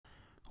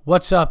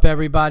What's up,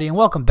 everybody, and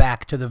welcome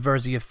back to the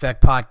Verzi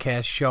Effect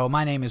Podcast Show.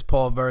 My name is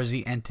Paul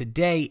Verzi, and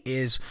today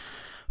is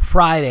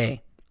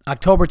Friday,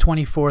 October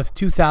 24th,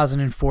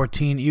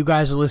 2014. You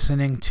guys are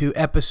listening to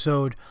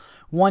episode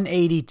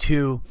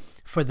 182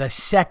 for the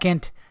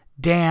second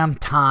damn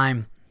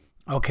time,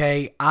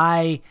 okay?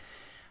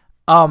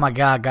 Oh my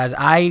God, guys,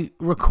 I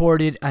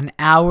recorded an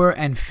hour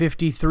and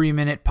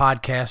 53-minute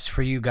podcast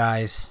for you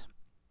guys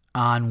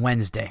on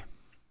Wednesday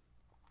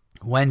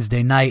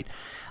night.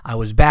 I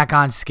was back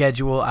on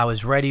schedule. I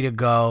was ready to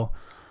go.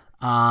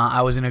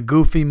 I was in a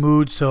goofy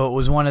mood, so it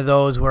was one of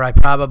those where I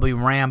probably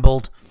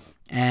rambled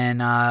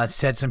and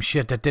said some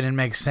shit that didn't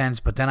make sense,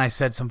 but then I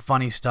said some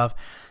funny stuff.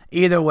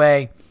 Either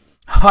way,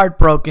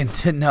 heartbroken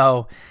to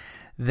know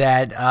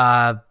that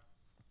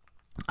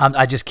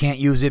I just can't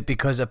use it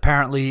because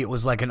apparently it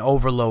was like an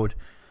overload.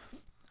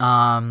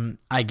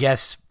 I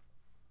guess,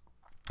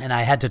 and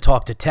I had to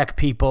talk to tech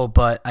people,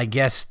 but I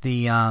guess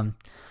the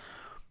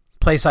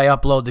place I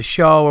upload the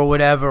show or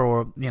whatever,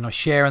 or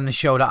sharing the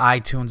show to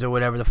iTunes or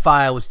whatever, the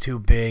file was too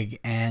big,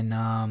 and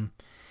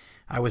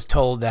I was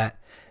told that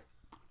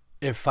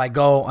if I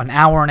go an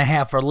hour and a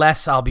half or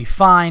less, I'll be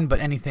fine, but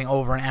anything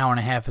over an hour and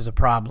a half is a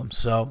problem.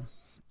 So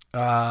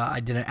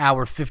I did an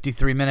hour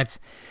 53 minutes,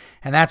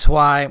 and that's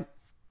why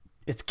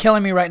it's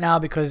killing me right now,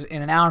 because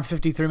in an hour and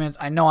 53 minutes,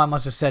 I know I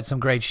must have said some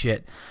great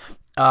shit.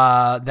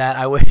 That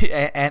I would,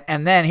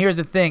 and then here's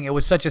the thing: it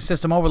was such a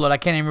system overload, I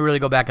can't even really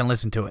go back and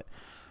listen to it,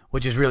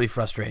 which is really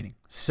frustrating.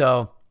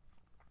 So,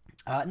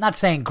 not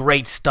saying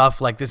great stuff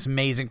like this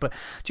amazing, but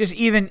just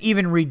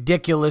even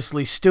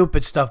ridiculously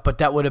stupid stuff, but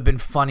that would have been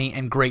funny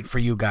and great for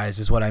you guys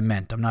is what I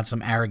meant. I'm not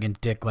some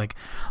arrogant dick like,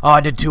 oh,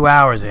 I did 2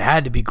 hours, it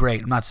had to be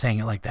great. I'm not saying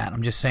it like that.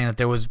 I'm just saying that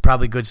there was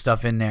probably good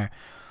stuff in there,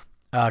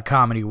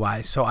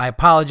 comedy-wise. So I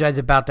apologize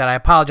about that. I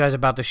apologize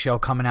about the show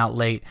coming out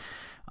late.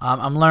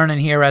 I'm learning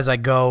here as I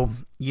go,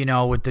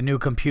 with the new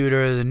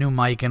computer, the new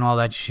mic, and all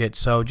that shit.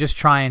 So just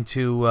trying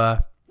to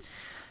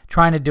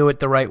do it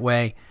the right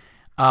way.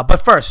 But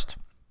first,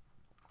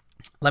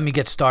 let me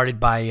get started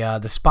by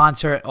the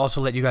sponsor.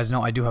 Also let you guys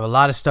know I do have a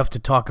lot of stuff to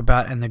talk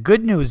about. And the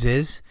good news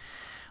is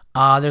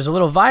there's a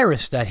little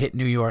virus that hit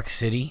New York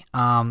City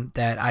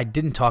that I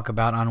didn't talk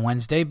about on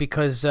Wednesday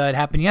because it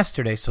happened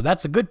yesterday. So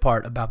that's a good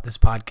part about this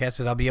podcast,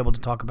 is I'll be able to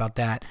talk about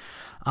that.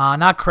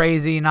 Not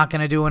crazy, not going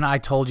to do an I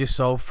told you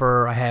so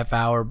for a half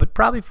hour, but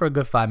probably for a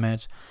good 5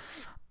 minutes.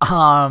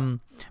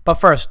 But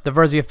first, the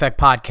Verzi Effect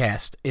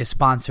Podcast is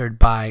sponsored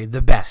by the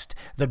best,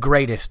 the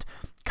greatest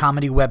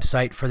comedy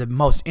website for the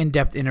most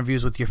in-depth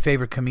interviews with your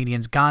favorite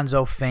comedians,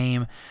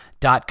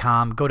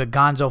 GonzoFame.com. Go to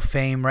Gonzo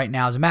Fame right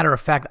now. As a matter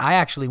of fact, I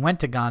actually went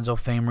to Gonzo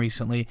Fame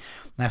recently,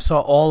 and I saw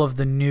all of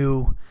the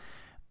new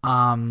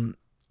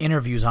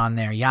interviews on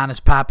there.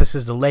 Giannis Pappas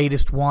is the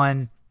latest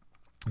one.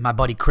 My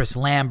buddy Chris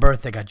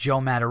Lambert, they got Joe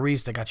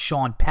Matarese, they got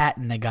Sean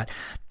Patton, they got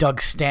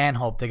Doug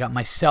Stanhope, they got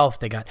myself,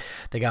 they got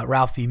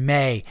Ralphie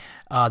May,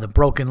 the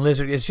Broken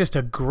Lizard. It's just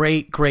a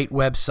great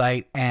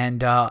website, and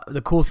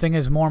the cool thing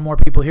is more and more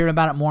people hear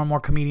about it, more and more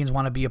comedians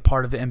want to be a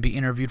part of it and be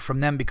interviewed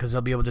from them, because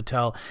they'll be able to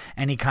tell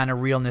any kind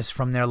of realness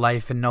from their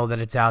life and know that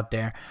it's out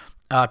there.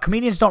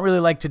 Comedians don't really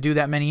like to do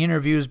that many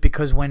interviews,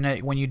 because when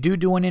you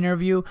do an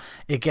interview,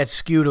 it gets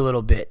skewed a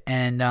little bit,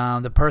 and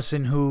the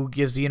person who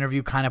gives the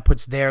interview kind of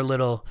puts their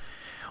little,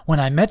 when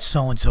I met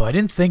so-and-so, I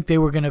didn't think they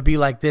were going to be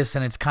like this,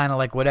 and it's kind of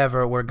like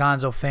whatever, where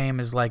Gonzo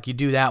Fame is like, you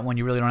do that one,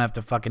 you really don't have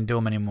to fucking do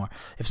them anymore.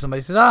 If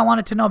somebody says, oh, I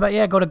wanted to know about,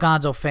 go to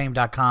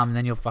GonzoFame.com, and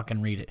then you'll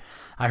fucking read it.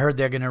 I heard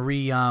they're going to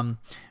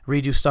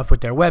redo stuff with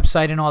their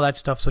website and all that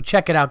stuff, so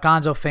check it out,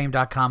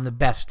 GonzoFame.com, the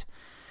best,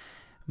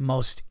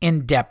 most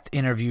in-depth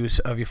interviews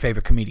of your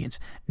favorite comedians.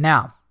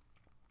 Now,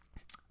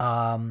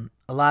 a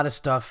lot of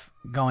stuff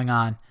going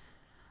on.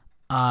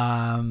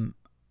 I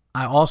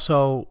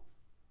also...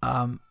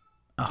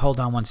 hold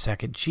on one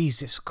second.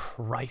 Jesus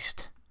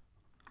Christ.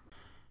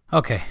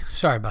 Okay,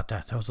 sorry about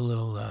that. That was a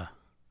little, I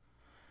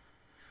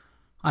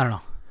don't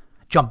know,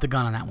 jumped the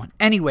gun on that one.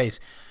 Anyways,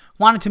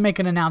 wanted to make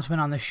an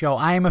announcement on the show.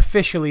 I am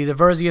officially, the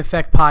Verzi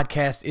Effect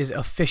Podcast is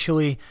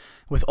officially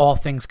with All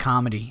Things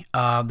Comedy.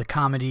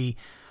 The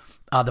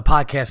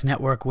podcast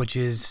network, which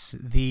is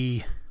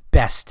the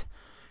best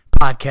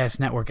podcast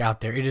network out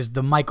there. It is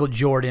the Michael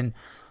Jordan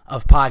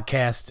of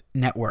podcast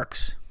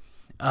networks.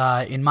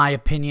 In my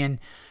opinion,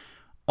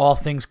 All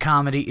Things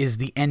Comedy is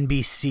the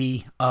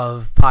NBC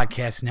of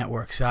podcast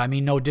networks. I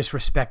mean, no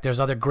disrespect. There's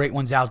other great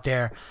ones out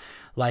there.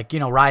 Like,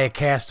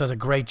 Riotcast does a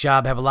great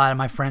job. I have a lot of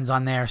my friends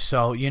on there.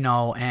 So,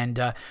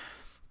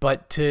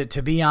 but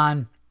to be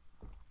on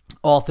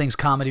All Things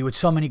Comedy with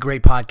so many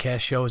great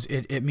podcast shows,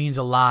 it means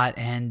a lot.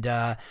 And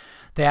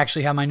they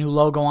actually have my new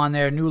logo on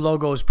there. New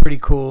logo is pretty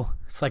cool.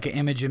 It's like an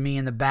image of me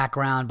in the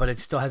background, but it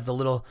still has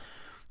the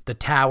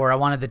tower. I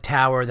wanted the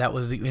tower that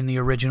was in the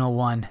original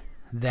one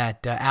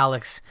that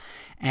Alex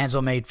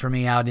Ansel made for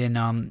me out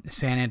in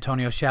San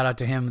Antonio. Shout out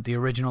to him with the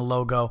original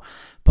logo.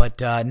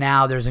 But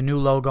now there's a new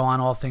logo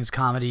on All Things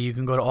Comedy. You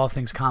can go to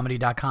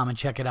allthingscomedy.com and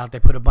check it out. They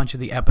put a bunch of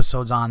the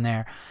episodes on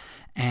there.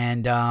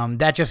 And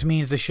that just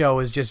means the show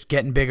is just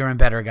getting bigger and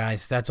better,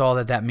 guys. That's all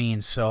that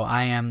means. So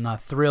I am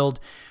thrilled,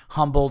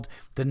 humbled.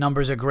 The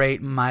numbers are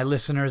great. My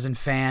listeners and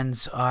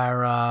fans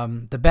are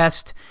the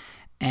best.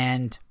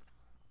 And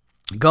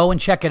go and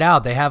check it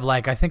out. They have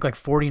I think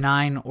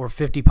 49 or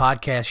 50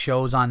 podcast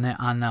shows on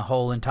the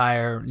whole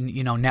entire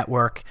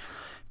network.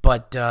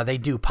 But they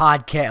do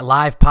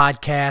live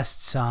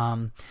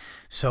podcasts.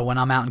 So when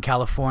I'm out in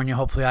California,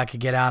 hopefully I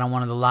could get out on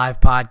one of the live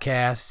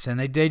podcasts. And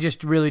they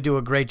just really do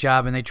a great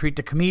job, and they treat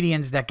the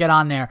comedians that get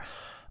on there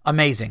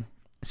amazing.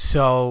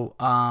 So,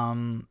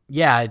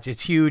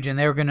 it's huge, and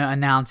they're going to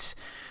announce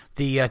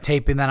the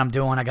taping that I'm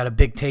doing. I got a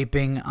big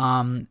taping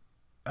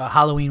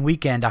Halloween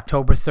weekend,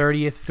 October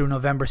 30th through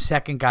November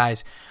 2nd,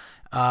 guys.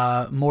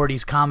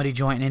 Morty's Comedy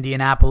Joint in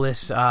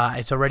Indianapolis.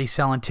 It's already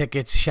selling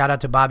tickets. Shout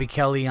out to Bobby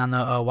Kelly on the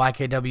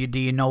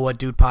YKWD You Know What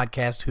Dude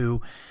podcast,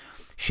 who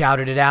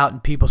shouted it out,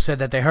 and people said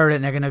that they heard it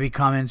and they're going to be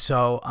coming.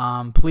 So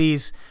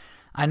please,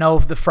 I know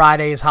if the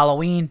Friday is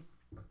Halloween,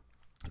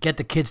 get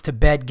the kids to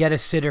bed, get a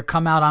sitter,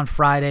 come out on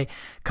Friday,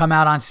 come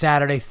out on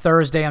Saturday.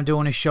 Thursday I'm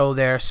doing a show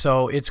there,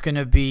 so it's going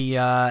to be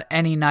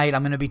any night.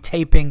 I'm going to be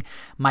taping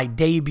my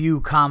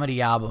debut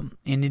comedy album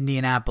in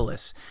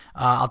Indianapolis.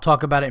 I'll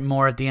talk about it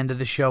more at the end of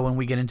the show when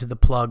we get into the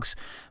plugs,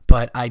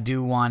 but I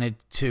do wanted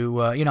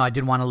to, I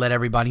did want to let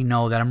everybody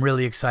know that I'm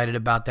really excited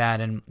about that.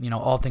 And,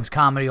 All Things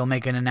Comedy will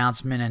make an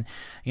announcement, and,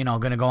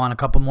 going to go on a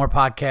couple more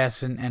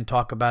podcasts and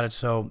talk about it.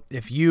 So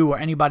if you or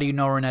anybody you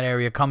know are in that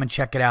area, come and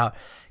check it out.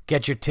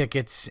 Get your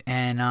tickets,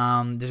 and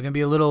there's going to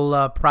be a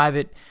little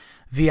private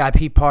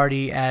VIP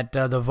party at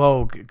the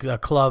Vogue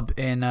Club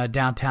in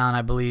downtown,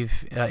 I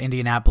believe,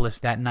 Indianapolis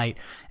that night.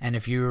 And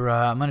if you're,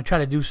 I'm going to try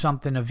to do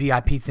something, a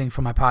VIP thing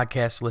for my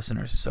podcast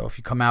listeners. So if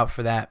you come out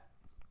for that,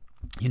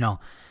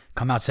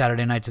 come out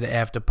Saturday night to the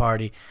after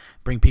party,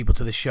 bring people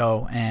to the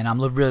show, and I'm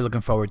really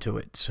looking forward to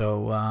it.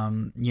 So,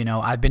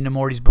 I've been to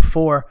Morty's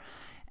before,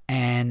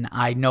 and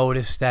I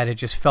noticed that it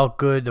just felt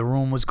good. The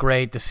room was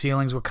great. The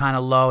ceilings were kind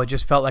of low. It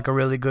just felt like a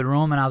really good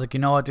room, and I was like, you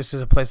know what, this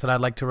is a place that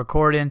I'd like to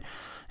record in.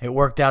 It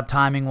worked out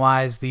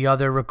timing-wise. The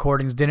other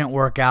recordings didn't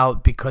work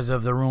out because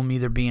of the room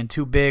either being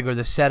too big or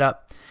the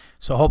setup.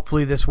 So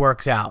hopefully this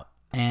works out,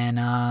 and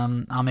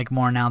I'll make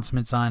more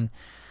announcements on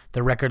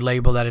the record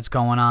label that it's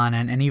going on,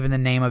 and even the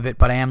name of it,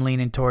 but I am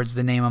leaning towards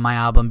the name of my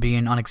album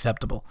being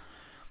Unacceptable.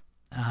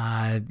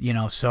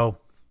 So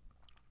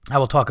I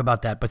will talk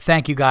about that. But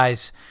thank you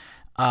guys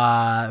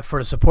for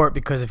the support,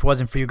 because if it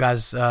wasn't for you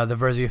guys, the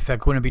Verzi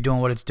Effect wouldn't be doing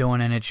what it's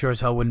doing, and it sure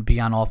as hell wouldn't be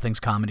on All Things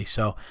Comedy.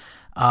 So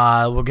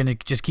we're going to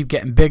just keep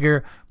getting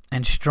bigger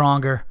and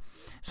stronger.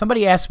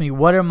 Somebody asked me,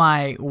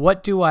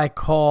 what do I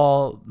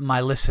call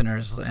my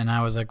listeners? And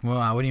I was like,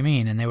 well, what do you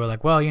mean? And they were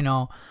like,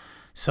 well,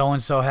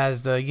 so-and-so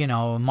has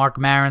the, Mark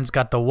Maron's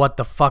got the what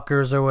the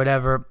fuckers or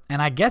whatever.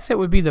 And I guess it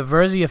would be the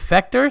Verzi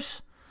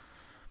Effectors.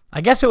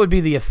 I guess it would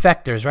be the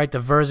Effectors, right? The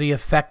Verzi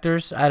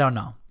Effectors. I don't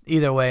know.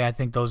 Either way, I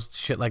think those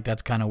shit like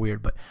that's kind of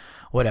weird, but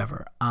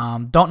whatever.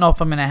 Don't know if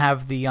I'm going to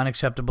have the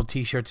Unacceptable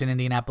t-shirts in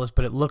Indianapolis,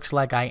 but it looks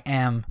like I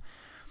am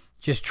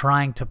just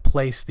trying to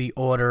place the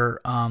order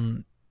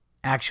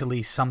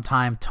actually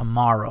sometime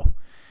tomorrow.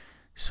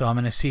 So I'm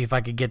going to see if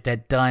I could get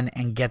that done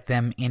and get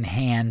them in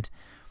hand,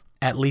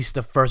 at least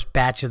the first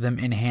batch of them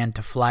in hand,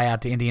 to fly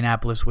out to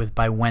Indianapolis with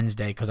by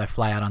Wednesday, because I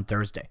fly out on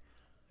Thursday.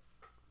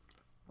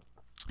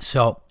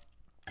 So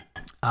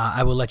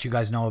I will let you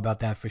guys know about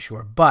that for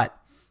sure. But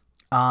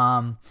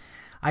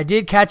I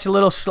did catch a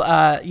little,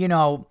 I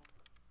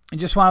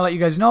just want to let you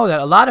guys know that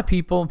a lot of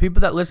people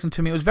that listen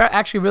to me, it was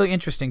actually really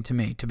interesting to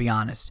me, to be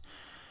honest.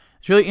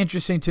 It's really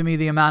interesting to me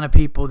the amount of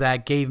people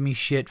that gave me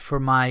shit for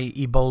my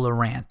Ebola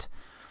rant.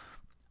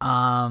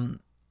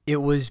 It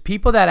was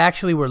people that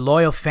actually were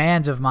loyal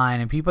fans of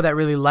mine, and people that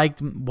really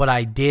liked what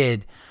I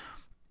did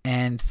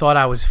and thought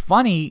I was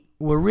funny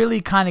were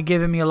really kind of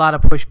giving me a lot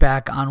of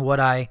pushback on what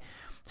I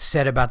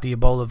said about the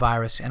Ebola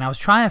virus. And I was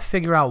trying to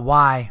figure out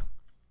why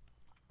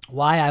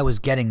I was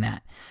getting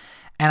that.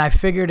 And I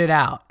figured it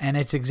out. And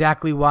it's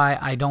exactly why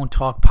I don't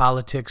talk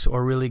politics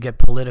or really get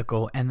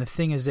political. And the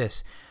thing is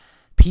this.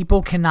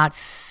 People cannot,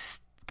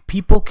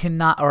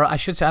 or I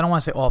should say, I don't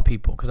want to say all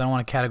people, because I don't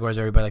want to categorize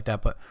everybody like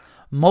that, but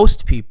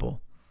most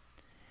people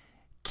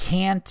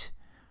can't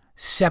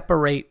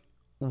separate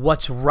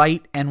what's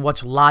right and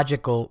what's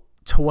logical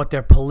to what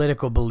their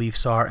political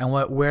beliefs are and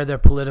where their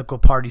political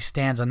party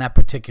stands on that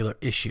particular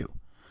issue.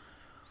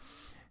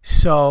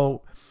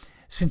 So,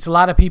 since a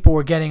lot of people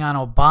were getting on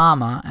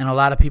Obama and a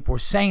lot of people were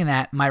saying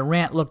that, my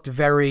rant looked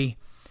very,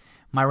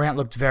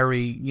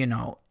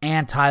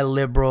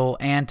 anti-liberal,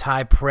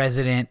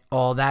 anti-president,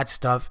 all that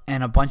stuff.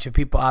 And a bunch of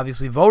people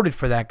obviously voted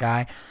for that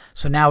guy.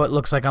 So now it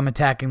looks like I'm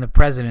attacking the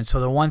president.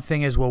 So the one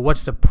thing is, well,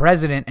 what's the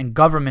president and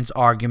government's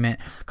argument?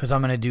 Because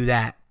I'm going to do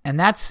that. And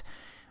that's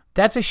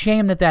a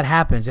shame that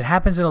happens. It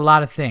happens in a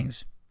lot of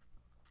things.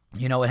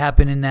 It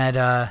happened in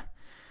that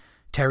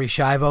Terry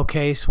Schiavo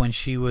case when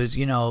she was,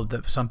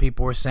 some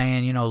people were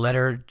saying, let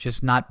her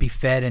just not be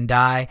fed and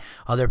die.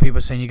 Other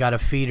people saying you got to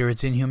feed her.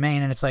 It's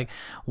inhumane. And it's like,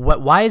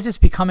 why is this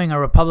becoming a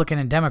Republican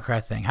and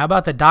Democrat thing? How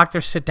about the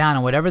doctors sit down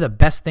and whatever the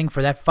best thing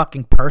for that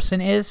fucking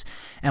person is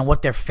and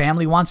what their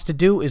family wants to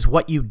do is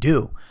what you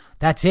do.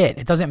 That's it.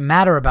 It doesn't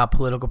matter about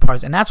political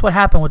parties. And that's what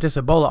happened with this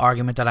Ebola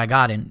argument that I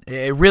got in.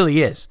 It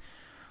really is.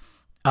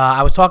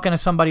 I was talking to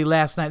somebody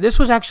last night. This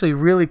was actually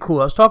really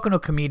cool. I was talking to a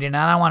comedian.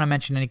 And I don't want to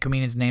mention any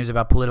comedians' names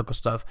about political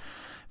stuff.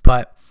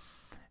 But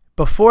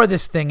before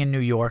this thing in New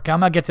York, I'm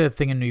going to get to the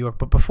thing in New York.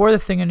 But before the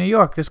thing in New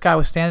York, this guy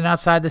was standing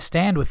outside the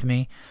stand with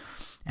me.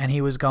 And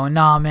he was going,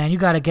 "No, man, you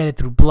got to get it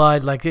through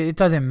blood. Like, it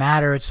doesn't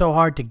matter. It's so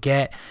hard to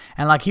get."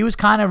 And, like, he was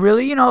kind of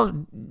really,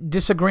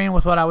 disagreeing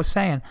with what I was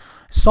saying.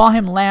 Saw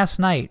him last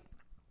night.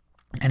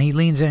 And he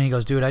leans in and he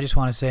goes, "Dude, I just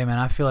want to say, man,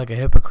 I feel like a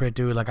hypocrite,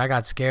 dude. Like, I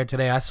got scared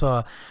today. I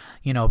saw,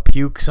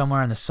 puke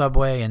somewhere in the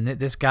subway, and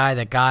this guy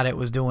that got it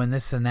was doing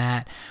this and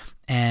that.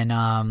 And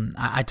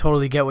I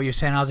totally get what you're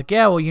saying." I was like,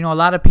 "Yeah, well, a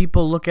lot of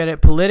people look at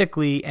it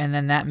politically, and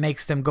then that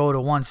makes them go to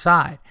one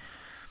side.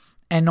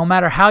 And no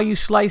matter how you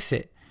slice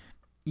it,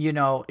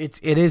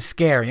 it is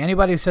scary.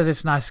 Anybody who says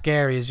it's not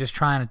scary is just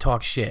trying to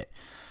talk shit.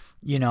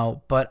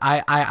 But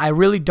I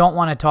really don't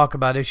want to talk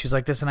about issues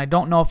like this, and I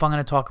don't know if I'm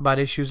going to talk about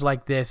issues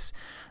like this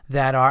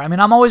that are,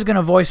 I'm always going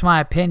to voice my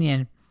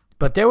opinion,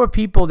 but there were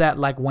people that,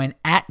 like, went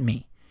at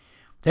me.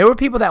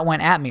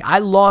 I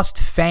lost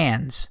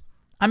fans.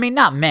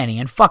 Not many,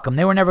 and fuck them.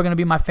 They were never going to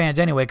be my fans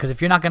anyway, because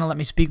if you're not going to let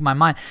me speak my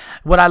mind.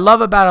 What I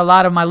love about a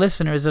lot of my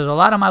listeners is a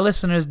lot of my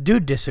listeners do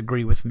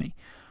disagree with me.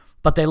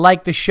 But they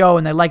like the show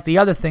and they like the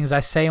other things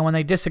I say, and when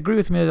they disagree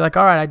with me, they're like,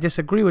 "All right, I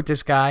disagree with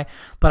this guy,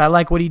 but I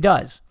like what he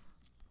does."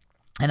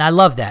 And I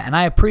love that, and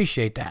I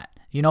appreciate that,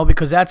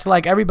 because that's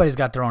like everybody's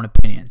got their own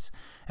opinions.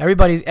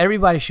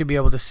 Everybody should be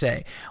able to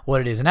say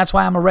what it is. And that's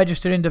why I'm a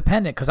registered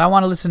independent, because I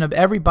want to listen to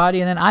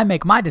everybody, and then I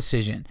make my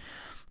decision.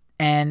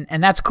 And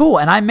that's cool.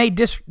 And I may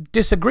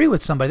disagree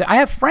with somebody. I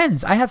have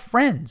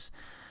friends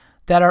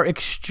that are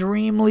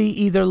extremely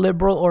either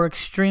liberal or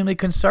extremely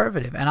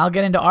conservative. And I'll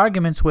get into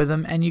arguments with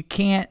them, and you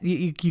can't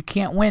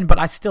win, but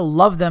I still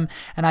love them,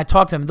 and I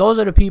talk to them. Those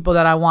are the people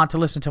that I want to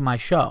listen to my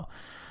show.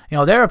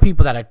 There are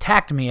people that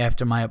attacked me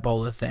after my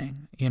Ebola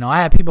thing.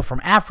 I had people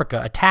from Africa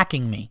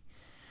attacking me.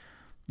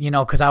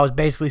 Because I was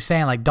basically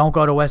saying, like, don't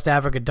go to West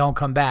Africa, don't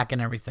come back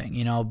and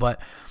everything, But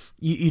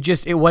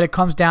what it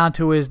comes down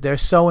to is they're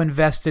so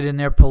invested in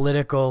their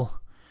political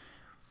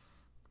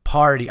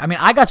party.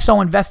 I got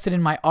so invested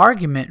in my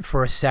argument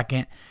for a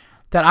second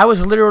that I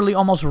was literally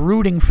almost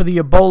rooting for the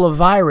Ebola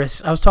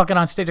virus. I was talking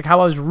on stage like how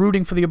I was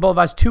rooting for the Ebola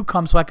virus to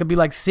come so I could be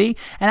like, see?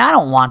 And I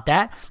don't want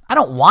that. I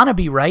don't want to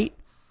be right.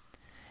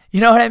 You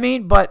know what I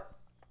mean? But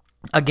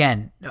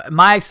again,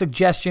 my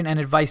suggestion and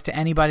advice to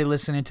anybody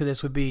listening to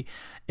this would be,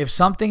 if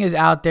something is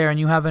out there and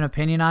you have an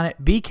opinion on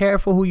it, be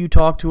careful who you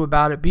talk to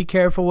about it. Be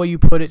careful where you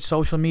put it,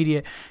 social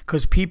media,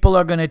 because people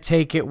are going to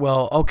take it,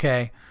 well,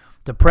 okay,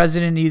 the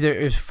president either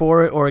is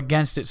for it or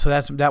against it, so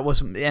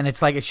and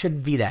it's like, it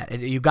shouldn't be that.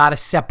 You got to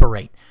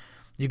separate.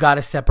 You got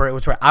to separate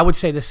what's right. I would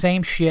say the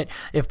same shit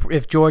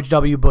if George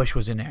W. Bush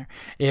was in there.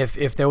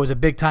 If there was a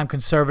big-time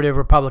conservative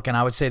Republican,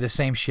 I would say the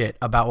same shit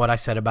about what I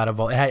said about a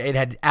vote. It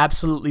had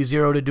absolutely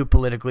zero to do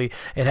politically.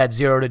 It had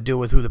zero to do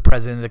with who the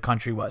president of the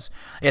country was.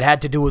 It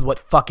had to do with what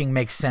fucking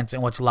makes sense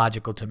and what's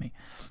logical to me.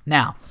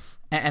 Now,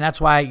 and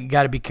that's why you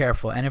got to be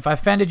careful. And if I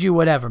offended you,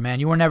 whatever, man.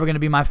 You were never going to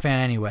be my fan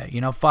anyway.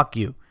 Fuck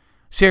you.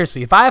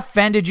 Seriously, if I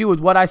offended you with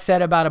what I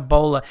said about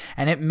Ebola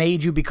and it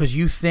made you because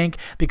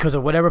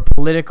of whatever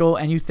political,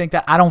 and you think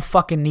that, I don't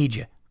fucking need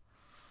you.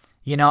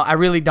 I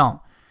really don't.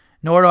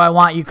 Nor do I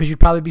want you, because you'd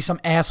probably be some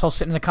asshole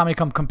sitting in the comedy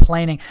club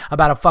complaining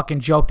about a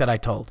fucking joke that I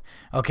told.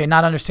 Okay,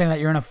 not understanding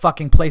that you're in a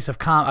fucking place of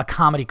a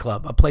comedy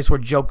club, a place where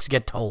jokes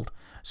get told.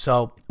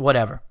 So,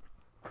 whatever.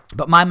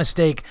 But my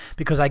mistake,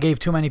 because I gave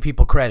too many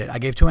people credit.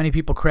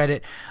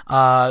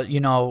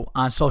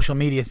 On social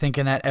media,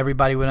 thinking that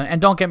everybody would.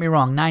 And don't get me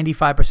wrong,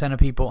 95% of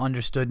people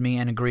understood me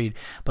and agreed.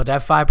 But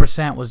that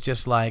 5% was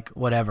just like,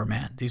 whatever,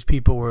 man. These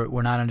people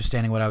were not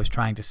understanding what I was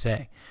trying to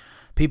say.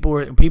 People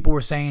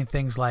were saying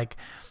things like,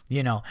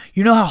 you know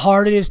how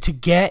hard it is to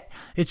get?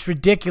 It's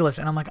ridiculous.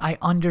 And I'm like, I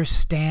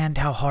understand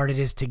how hard it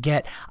is to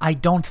get. I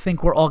don't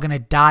think we're all going to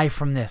die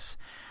from this.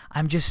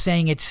 I'm just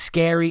saying it's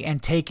scary,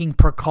 and taking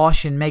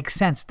precaution makes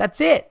sense.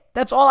 That's it.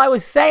 That's all I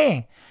was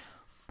saying.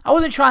 I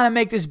wasn't trying to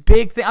make this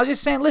big thing. I was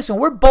just saying, listen,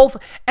 we're both,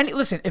 and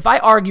listen, if I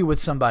argue with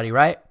somebody,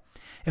 right?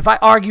 If I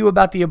argue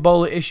about the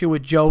Ebola issue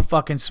with Joe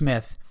fucking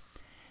Smith,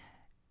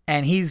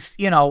 and he's,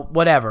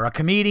 whatever, a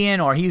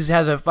comedian, or he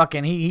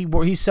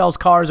sells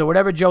cars, or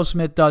whatever Joe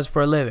Smith does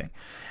for a living.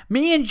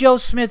 Me and Joe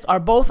Smith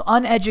are both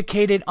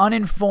uneducated,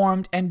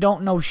 uninformed, and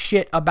don't know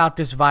shit about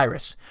this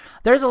virus.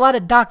 There's a lot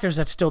of doctors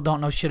that still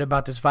don't know shit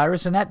about this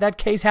virus, and that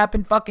case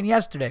happened fucking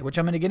yesterday, which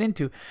I'm going to get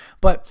into.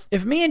 But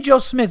if me and Joe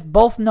Smith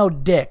both know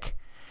dick,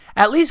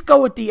 at least go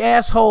with the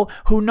asshole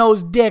who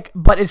knows dick,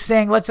 but is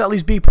saying, let's at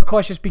least be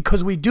precautious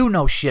because we do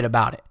know shit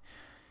about it.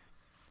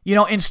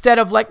 Instead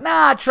of like,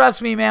 nah,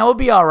 trust me, man, we'll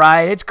be all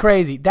right. It's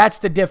crazy. That's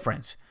the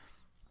difference.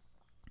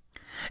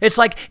 It's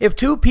like if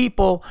two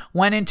people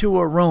went into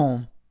a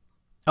room,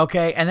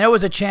 okay, and there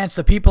was a chance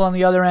the people on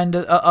the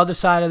other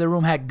side of the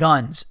room had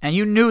guns, and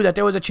you knew that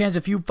there was a chance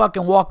if you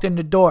fucking walked in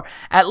the door,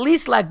 at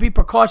least like be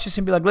precautious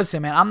and be like,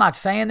 listen, man, I'm not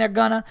saying they're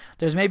gonna.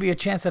 There's maybe a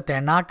chance that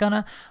they're not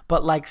gonna,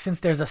 but like since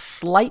there's a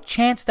slight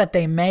chance that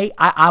they may,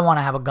 I want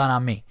to have a gun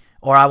on me.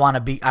 Or I want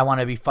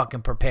to be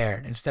fucking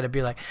prepared instead of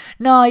be like,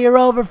 no, you're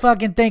over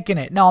fucking thinking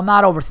it. No, I'm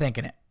not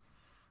overthinking it.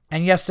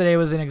 And yesterday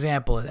was an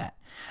example of that.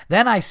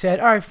 Then I said,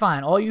 all right,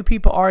 fine. All you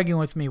people arguing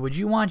with me, would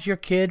you want your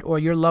kid or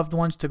your loved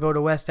ones to go to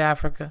West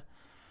Africa?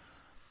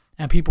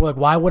 And people were like,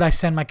 why would I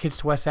send my kids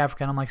to West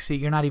Africa? And I'm like, see,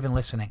 you're not even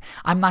listening.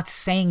 I'm not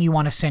saying you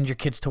want to send your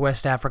kids to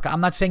West Africa.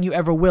 I'm not saying you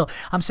ever will.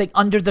 I'm saying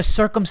under the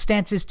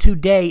circumstances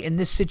today in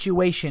this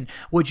situation,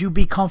 would you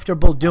be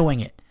comfortable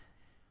doing it?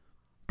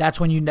 That's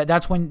when you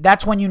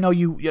know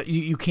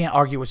you can't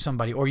argue with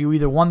somebody, or you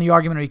either won the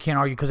argument or you can't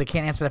argue because they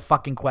can't answer that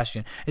fucking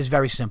question. It's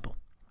very simple.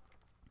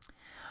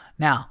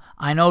 Now,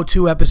 I know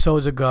 2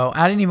 episodes ago,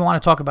 I didn't even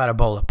want to talk about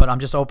Ebola, but I'm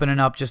just opening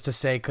up just to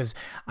say, because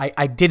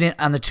I didn't,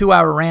 on the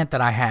 2-hour rant that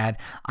I had,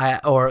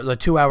 or the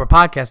 2-hour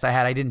podcast I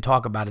had, I didn't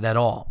talk about it at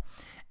all.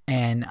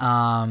 And,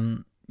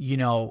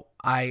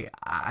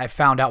 I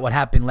found out what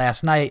happened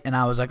last night, and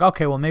I was like,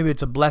 okay, well, maybe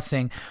it's a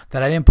blessing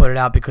that I didn't put it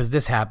out because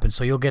this happened,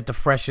 so you'll get the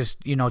freshest,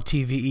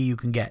 TVE you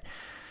can get.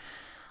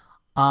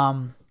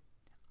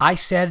 I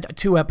said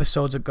 2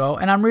 episodes ago,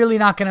 and I'm really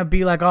not going to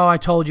be like, oh, I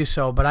told you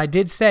so, but I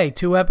did say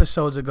 2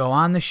 episodes ago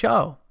on the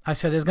show, I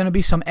said there's going to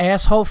be some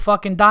asshole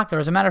fucking doctor.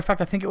 As a matter of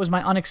fact, I think it was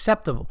my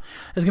unacceptable.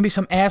 There's going to be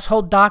some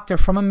asshole doctor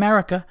from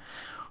America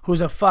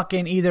who's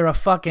either a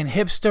fucking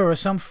hipster or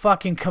some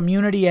fucking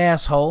community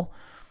asshole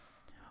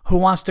who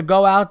wants to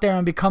go out there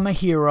and become a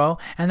hero,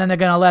 and then they're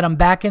going to let him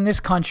back in this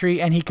country,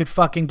 and he could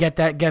fucking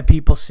get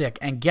people sick.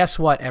 And guess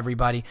what,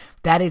 everybody?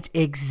 That is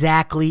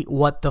exactly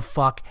what the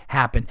fuck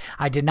happened.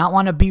 I did not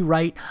want to be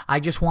right. I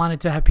just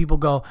wanted to have people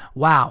go,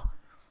 wow,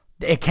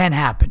 it can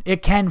happen.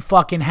 It can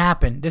fucking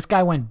happen. This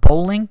guy went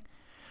bowling.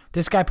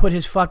 This guy put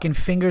his fucking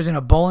fingers in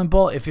a bowling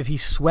ball. If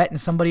he's sweating,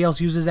 somebody else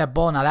uses that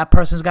ball. Now that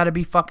person's got to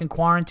be fucking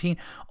quarantined.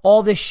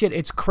 All this shit,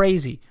 it's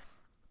crazy.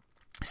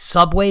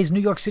 Subways, New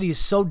York City is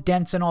so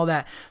dense and all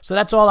that. So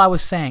that's all I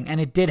was saying, and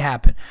it did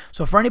happen.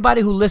 So for anybody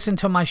who listened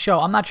to my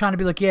show, I'm not trying to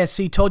be like, yeah,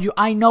 see, told you.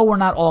 I know we're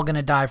not all going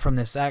to die from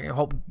this. I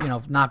hope,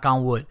 knock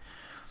on wood.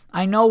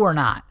 I know we're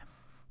not.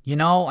 I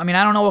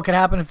don't know what could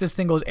happen if this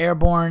thing goes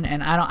airborne,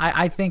 and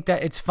I think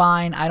that it's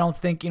fine. I don't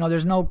think,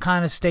 there's no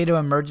kind of state of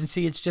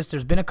emergency. It's just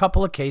there's been a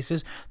couple of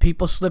cases.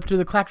 People slip through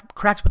the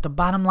cracks, but the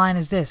bottom line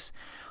is this.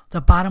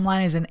 The bottom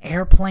line is an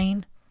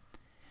airplane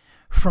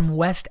from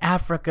West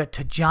Africa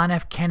to John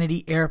F.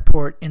 Kennedy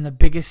Airport in the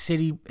biggest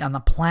city on the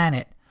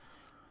planet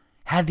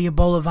had the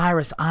Ebola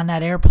virus on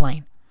that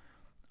airplane.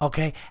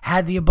 Okay?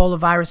 Had the Ebola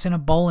virus in a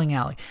bowling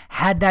alley.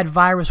 Had that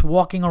virus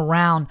walking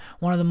around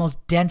one of the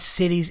most dense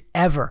cities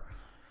ever.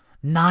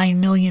 9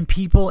 million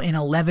people in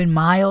 11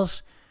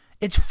 miles.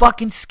 It's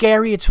fucking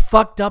scary, it's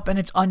fucked up, and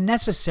it's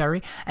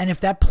unnecessary. And if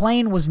that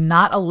plane was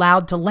not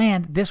allowed to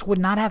land, this would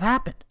not have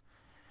happened.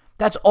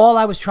 That's all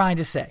I was trying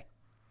to say.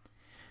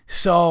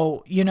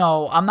 So,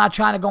 I'm not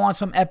trying to go on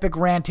some epic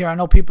rant here. I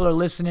know people are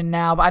listening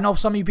now, but I know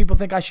some of you people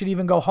think I should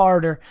even go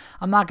harder.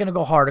 I'm not going to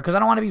go harder because I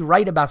don't want to be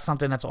right about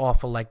something that's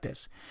awful like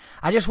this.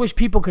 I just wish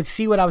people could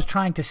see what I was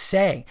trying to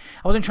say.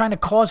 I wasn't trying to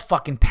cause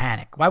fucking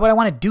panic. Why would I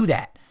want to do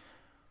that?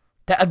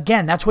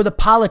 Again, that's where the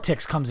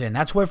politics comes in.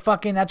 That's where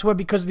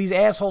because these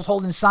assholes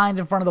holding signs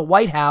in front of the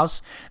White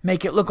House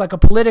make it look like a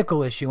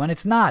political issue, and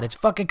it's not. It's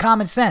fucking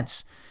common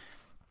sense.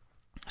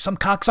 Some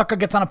cocksucker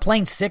gets on a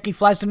plane sick, he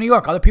flies to New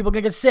York. Other people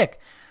can get sick.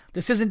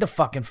 This isn't the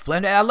fucking flu.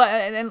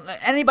 And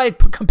anybody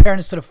comparing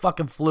this to the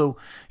fucking flu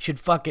should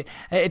fucking...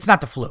 It's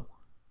not the flu.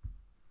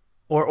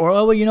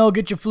 Or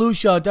get your flu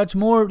shot. That's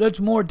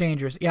more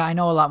dangerous. Yeah, I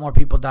know a lot more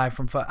people die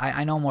from...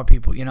 I know more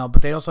people,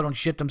 but they also don't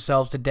shit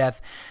themselves to death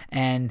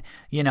and,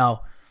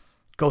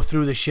 go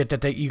through the shit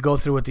that you go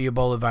through with the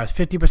Ebola virus.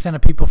 50%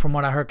 of people, from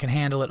what I heard, can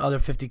handle it. Other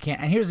 50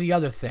 can't. And here's the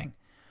other thing.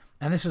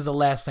 And this is the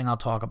last thing I'll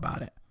talk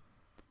about it.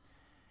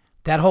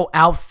 That whole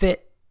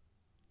outfit...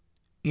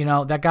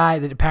 that guy,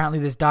 that apparently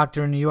this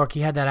doctor in New York,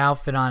 he had that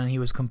outfit on and he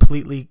was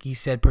completely, he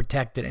said,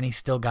 protected, and he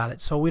still got it.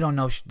 So we don't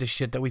know the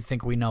shit that we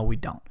think we know, we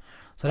don't.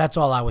 So that's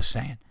all I was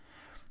saying.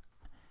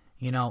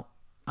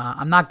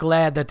 I'm not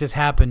glad that this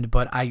happened,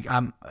 but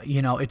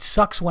it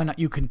sucks when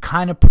you can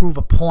kind of prove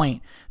a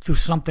point through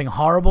something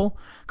horrible,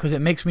 because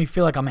it makes me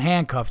feel like I'm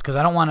handcuffed, because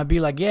I don't want to be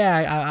like,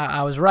 yeah,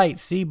 I was right,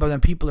 see, but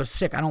then people are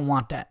sick. I don't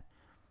want that.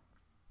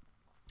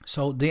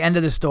 So the end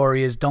of the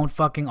story is don't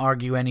fucking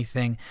argue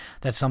anything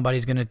that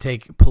somebody's going to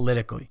take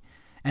politically.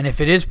 And if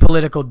it is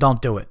political,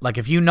 don't do it. Like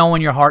if you know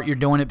in your heart you're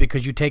doing it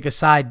because you take a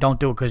side, don't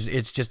do it because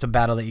it's just a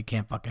battle that you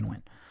can't fucking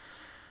win.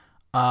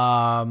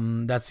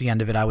 That's the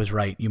end of it. I was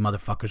right. You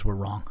motherfuckers were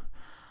wrong.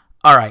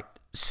 All right.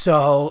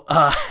 So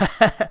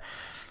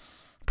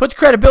puts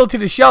credibility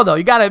to the show, though.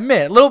 You got to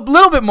admit, a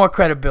little bit more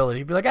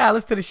credibility. Be like,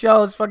 listen to the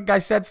show. This fucking guy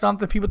said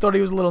something. People thought he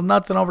was a little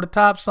nuts and over the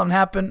top. Something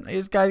happened.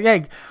 This guy,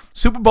 hey,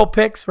 Super Bowl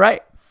picks,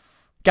 right?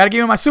 Got to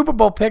give me my Super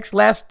Bowl picks.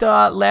 Last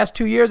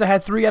 2 years, I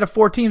had 3 out of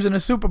 4 teams in the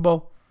Super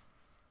Bowl.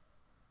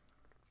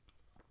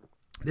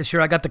 This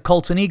year, I got the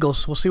Colts and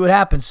Eagles. We'll see what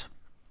happens.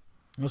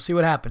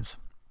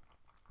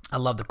 I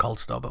love the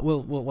Colts though, but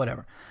we'll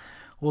whatever.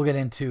 We'll get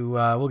into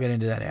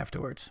that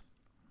afterwards.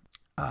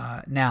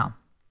 Now,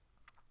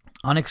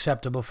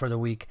 unacceptable for the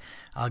week.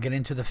 I'll get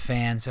into the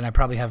fans, and I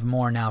probably have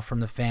more now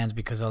from the fans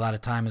because a lot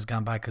of time has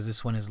gone by because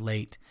this one is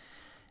late,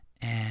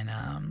 and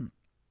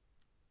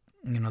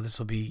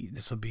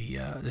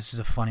this is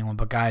a funny one.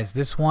 But guys,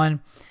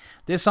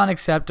 this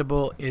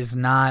unacceptable is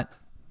not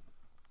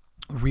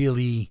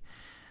really.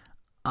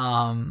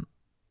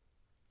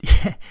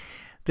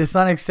 This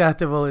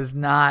unacceptable is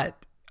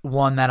not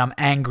one that I'm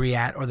angry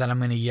at or that I'm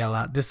going to yell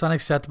at. This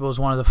unacceptable is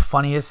one of the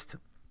funniest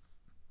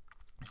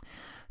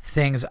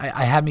things.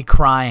 I had me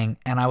crying,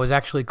 and I was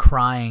actually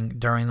crying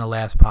during the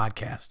last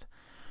podcast.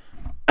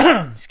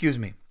 Excuse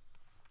me.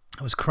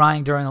 I was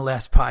crying during the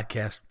last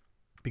podcast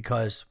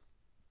because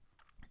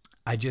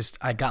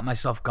I got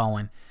myself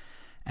going,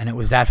 and it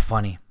was that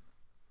funny.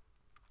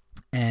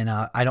 And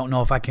I don't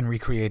know if I can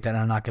recreate that, and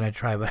I'm not going to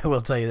try, but I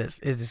will tell you this.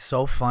 It is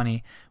so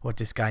funny what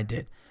this guy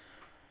did.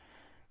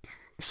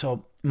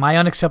 So my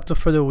unacceptable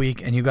for the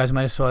week, and you guys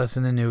might have saw this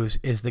in the news,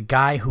 is the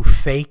guy who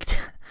faked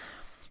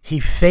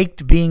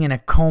being in a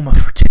coma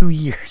for 2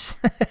 years.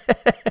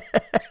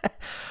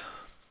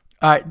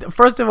 All right,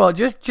 first of all,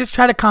 just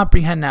try to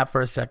comprehend that for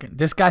a second.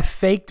 This guy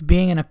faked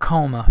being in a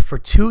coma for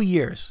 2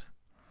 years,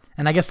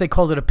 and I guess they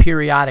called it a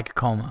periodic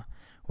coma,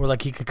 where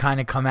like he could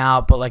kind of come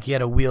out, but like he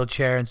had a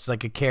wheelchair and it's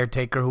like a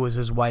caretaker who was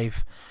his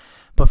wife.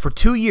 But for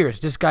 2 years,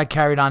 this guy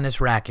carried on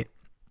this racket.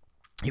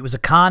 He was a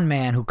con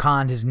man who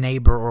conned his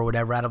neighbor or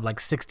whatever out of like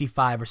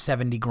 65 or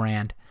 70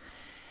 grand.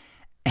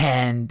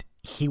 And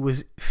he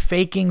was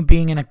faking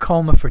being in a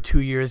coma for 2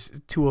 years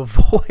to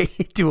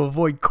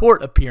avoid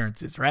court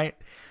appearances, right?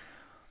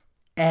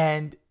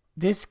 And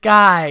this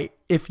guy,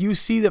 if you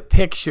see the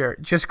picture,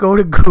 just go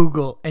to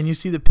Google and you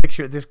see the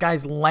picture. This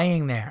guy's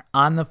laying there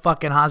on the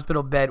fucking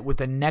hospital bed with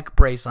a neck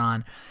brace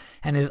on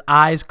and his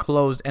eyes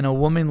closed and a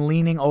woman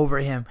leaning over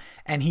him.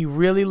 And he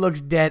really looks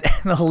dead.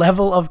 And the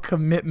level of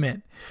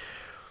commitment.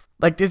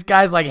 Like this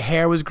guy's like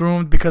hair was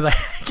groomed because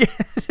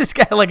this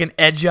guy like an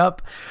edge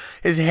up.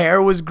 His hair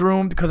was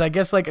groomed because I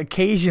guess like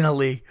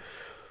occasionally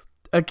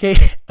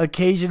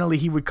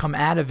he would come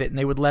out of it and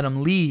they would let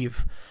him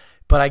leave.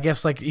 But I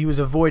guess like he was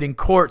avoiding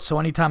court, so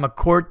anytime a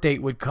court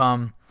date would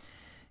come,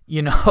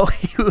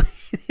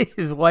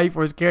 his wife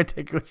or his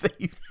caretaker would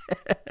say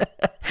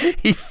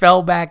he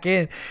fell back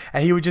in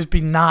and he would just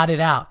be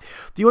nodded out.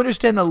 Do you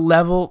understand the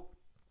level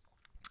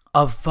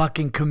of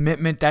fucking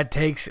commitment that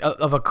takes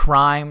of a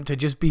crime to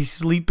just be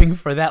sleeping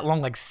for that long,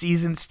 like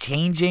seasons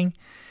changing?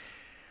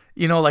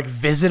 Like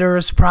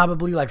visitors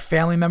probably, like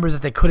family members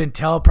that they couldn't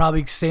tell,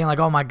 probably saying like,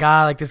 oh my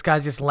God, like this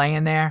guy's just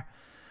laying there.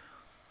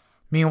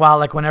 Meanwhile,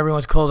 like when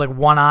everyone's closed, like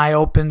one eye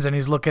opens and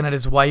he's looking at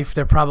his wife,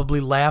 they're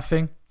probably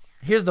laughing.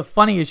 Here's the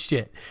funniest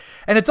shit.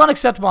 And it's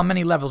unacceptable on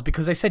many levels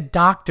because they said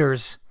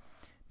doctors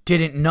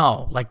didn't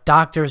know. Like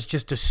doctors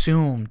just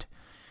assumed.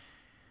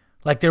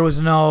 Like there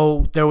was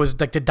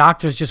like the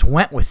doctors just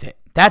went with it.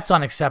 That's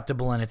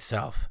unacceptable in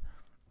itself.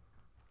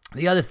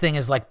 The other thing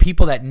is like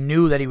people that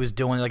knew that he was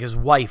doing, like his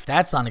wife,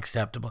 that's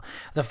unacceptable.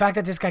 The fact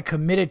that this guy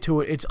committed to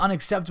it, it's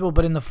unacceptable,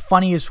 but in the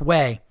funniest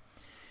way.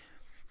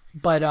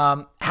 But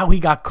how he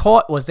got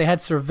caught was they had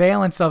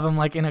surveillance of him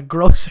like in a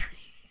grocery.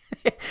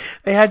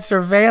 They had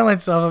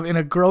surveillance of him in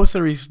a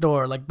grocery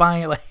store, like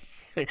buying it, like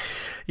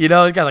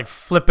this guy like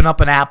flipping up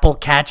an apple,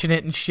 catching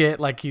it and shit,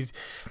 like he's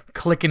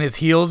clicking his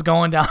heels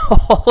going down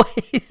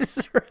hallways,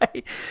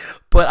 right?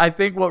 But I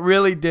think what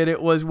really did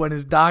it was when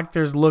his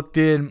doctors looked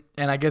in,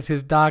 and I guess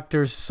his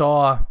doctors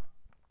saw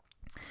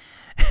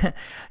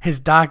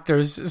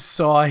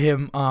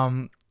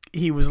him.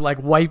 He was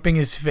like wiping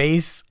his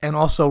face and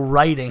also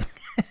writing.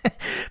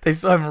 They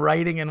saw him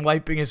writing and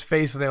wiping his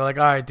face, and they were like,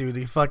 all right, dude,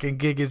 the fucking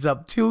gig is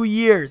up. 2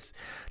 years.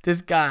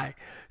 This guy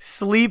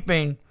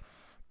sleeping,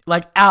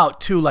 like out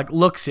too, like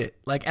looks it.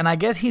 Like, and I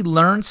guess he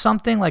learned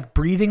something like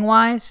breathing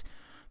wise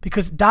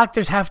because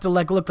doctors have to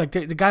like look like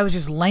the guy was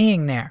just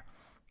laying there.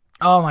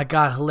 Oh my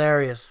God,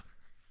 hilarious.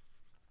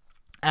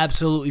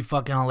 Absolutely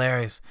fucking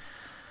hilarious.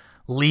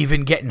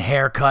 Leaving, getting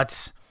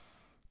haircuts.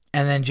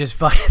 And then just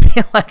fucking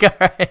being like, all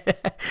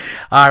right,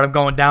 I'm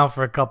going down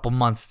for a couple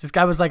months. This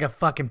guy was like a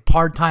fucking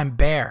part-time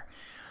bear.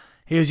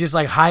 He was just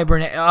like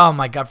hibernating. Oh,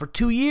 my God, for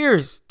 2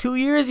 years. 2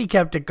 years he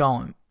kept it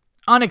going.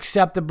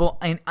 Unacceptable.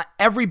 And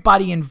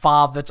everybody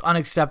involved that's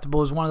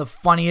unacceptable is one of the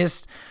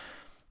funniest.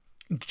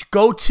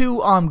 Go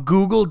to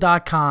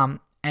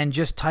Google.com and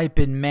just type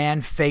in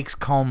man fakes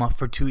coma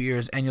for 2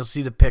 years, and you'll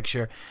see the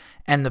picture.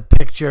 And the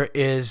picture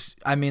is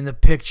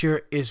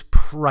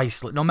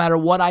priceless. No matter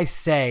what I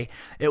say,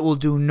 it will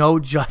do no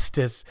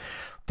justice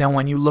than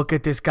when you look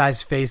at this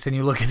guy's face and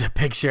you look at the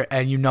picture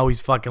and you know he's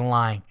fucking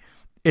lying.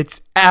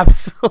 It's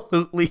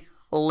absolutely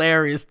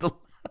hilarious.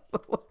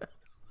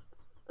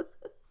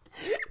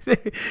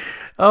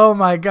 Oh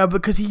my God,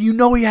 because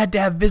he had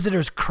to have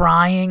visitors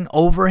crying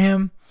over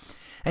him.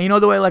 And you know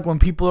the way, like, when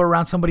people are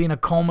around somebody in a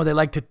coma, they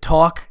like to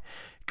talk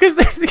because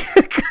they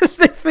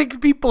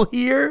think people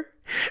hear?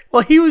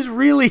 Well, he was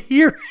really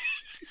hearing.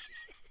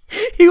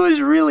 He was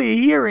really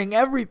hearing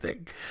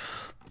everything.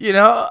 You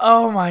know?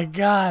 Oh, my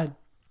God.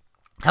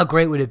 How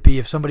great would it be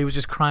if somebody was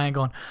just crying,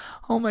 going,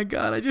 oh, my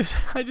God, I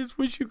just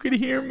wish you could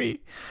hear me.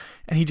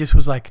 And he just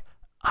was like,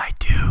 I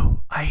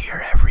do. I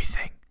hear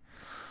everything.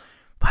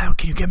 Bio,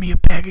 can you get me a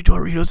bag of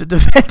Doritos at the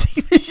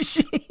vending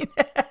machine?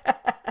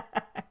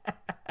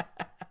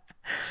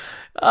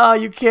 Oh,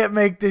 you can't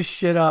make this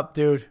shit up,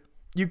 dude.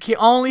 You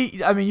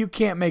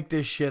can't make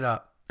this shit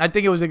up. I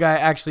think it was a guy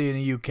actually in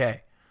the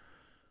UK.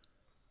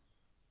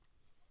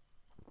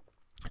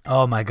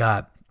 Oh, my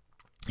God.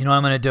 You know what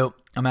I'm going to do?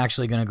 I'm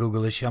actually going to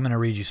Google this shit. I'm going to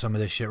read you some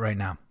of this shit right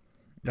now.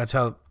 That's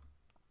how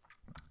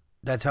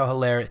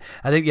hilarious.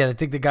 I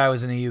think the guy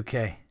was in the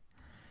UK.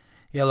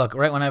 Yeah, look,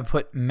 right when I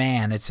put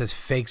man, it says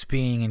fakes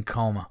being in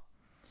coma.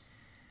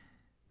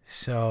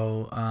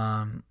 So,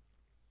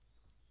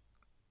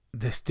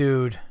 this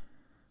dude,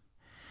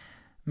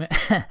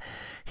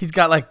 he's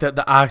got like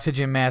the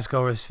oxygen mask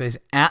over his face.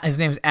 His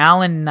name's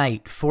Alan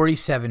Knight,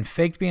 47,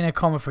 faked being in a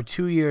coma for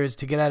 2 years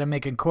to get out of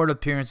making court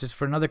appearances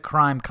for another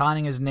crime,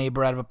 conning his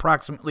neighbor out of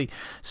approximately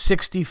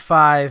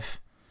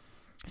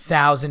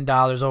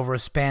 $65,000 over a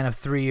span of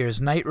 3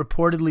 years. Knight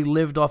reportedly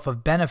lived off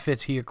of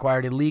benefits he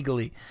acquired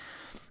illegally.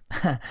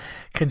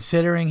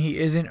 Considering he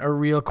isn't a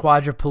real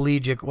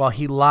quadriplegic, while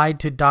he lied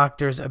to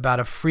doctors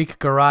about a freak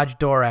garage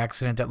door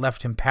accident that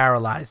left him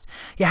paralyzed.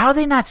 Yeah, how do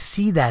they not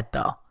see that,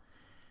 though?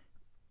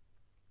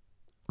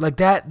 Like,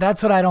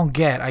 that's what I don't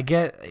get. I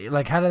get,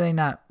 like, how do they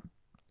not?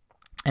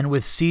 And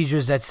with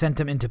seizures that sent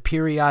him into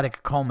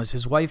periodic comas.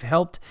 His wife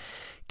helped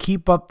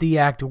keep up the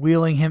act,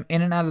 wheeling him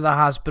in and out of the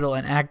hospital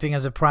and acting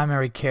as a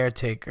primary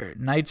caretaker.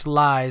 Knight's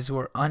lies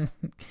were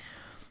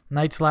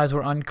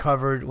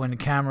uncovered when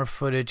camera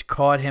footage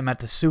caught him at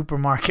the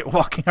supermarket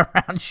walking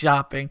around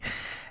shopping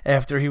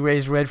after he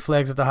raised red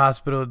flags at the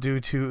hospital due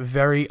to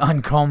very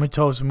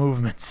uncomatose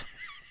movements.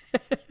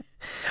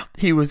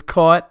 He was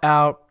caught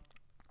out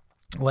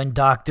when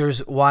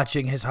doctors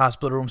watching his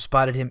hospital room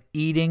spotted him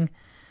eating,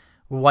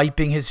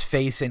 wiping his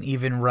face, and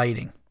even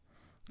writing.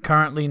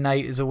 Currently,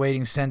 Knight is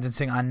awaiting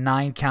sentencing on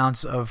 9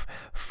 counts of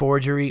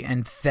forgery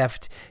and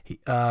theft. He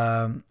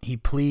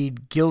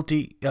pled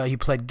guilty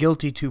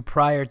to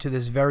prior to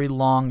this very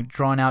long,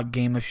 drawn-out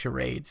game of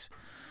charades.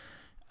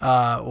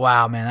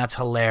 Wow, man, that's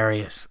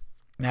hilarious.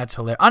 That's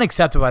hilarious.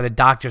 Unacceptable by the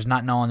doctors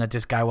not knowing that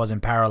this guy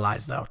wasn't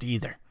paralyzed, though,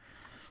 either.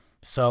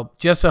 So,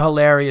 just a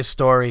hilarious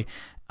story.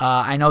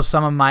 I know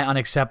some of my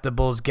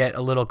unacceptables get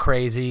a little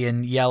crazy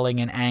and yelling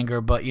and anger,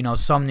 but, you know,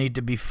 some need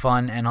to be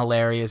fun and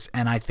hilarious,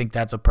 and I think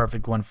that's a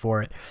perfect one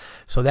for it.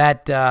 So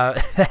that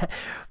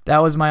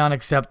was my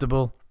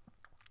unacceptable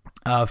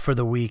for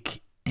the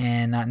week.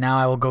 And now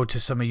I will go to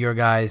some of your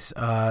guys.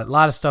 A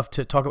lot of stuff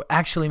to talk about.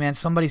 Actually, man,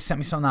 somebody sent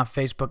me something on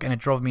Facebook, and it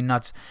drove me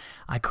nuts.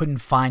 I couldn't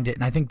find it,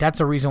 and I think that's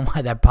a reason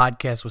why that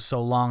podcast was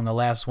so long. The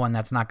last one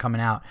that's not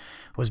coming out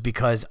was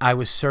because I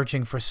was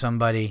searching for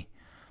somebody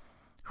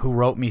who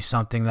wrote me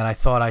something that I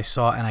thought I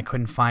saw, and I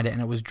couldn't find it,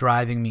 and it was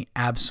driving me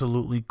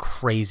absolutely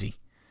crazy.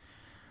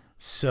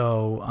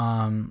 So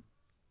I'm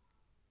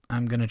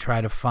going to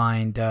try to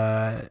find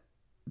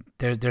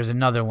there's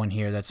another one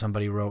here that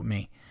somebody wrote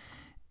me.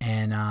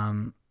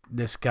 And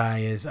this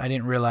guy is, I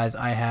didn't realize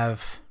I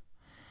have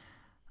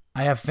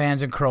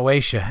fans in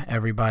Croatia,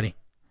 everybody.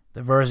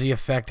 The Verzi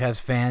Effect has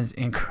fans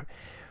in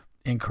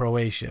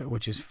Croatia,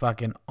 which is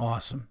fucking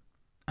awesome.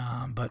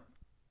 But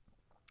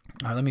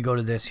all right, let me go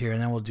to this here,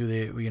 and then we'll do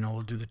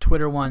the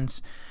Twitter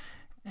ones,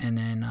 and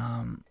then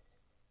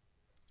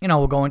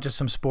we'll go into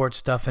some sports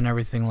stuff and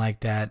everything like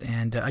that.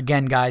 And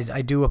again, guys,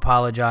 I do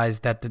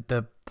apologize that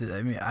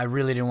I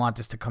really didn't want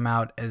this to come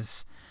out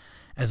as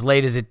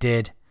late as it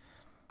did.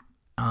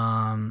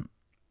 I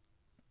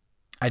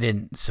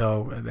didn't.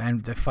 So,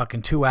 and the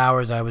fucking 2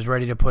 hours, I was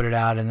ready to put it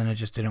out, and then it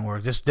just didn't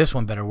work. This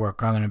one better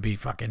work, or I'm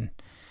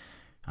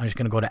just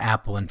gonna go to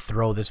Apple and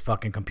throw this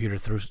fucking computer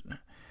through.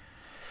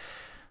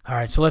 All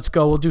right, so let's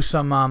go. We'll do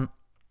some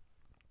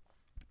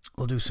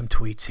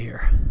tweets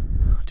here.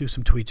 Do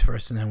some tweets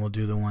first, and then we'll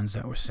do the ones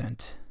that were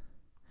sent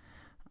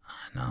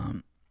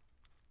on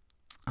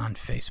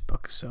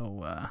Facebook.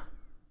 So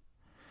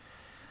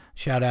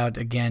shout out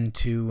again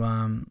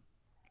to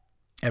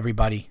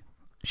everybody.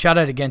 Shout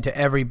out again to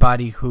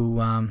everybody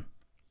who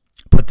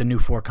put the new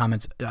 4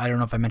 comments. I don't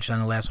know if I mentioned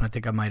on the last one. I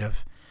think I might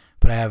have.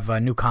 But I have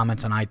new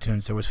comments on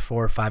iTunes. There was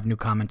 4 or 5 new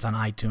comments on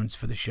iTunes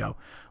for the show,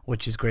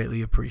 which is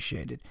greatly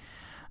appreciated.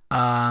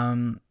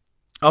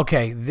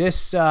 Okay,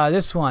 this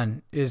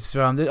one is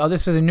from,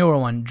 this is a newer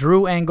one.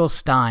 Drew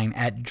Engelstein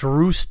at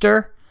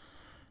Drewster.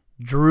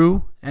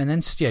 Drew, and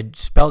then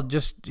spelled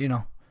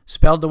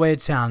the way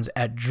it sounds,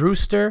 at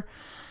Drewster.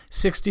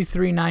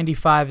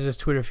 6395 is his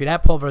Twitter feed.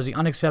 At Paul Verzi,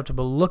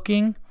 unacceptable.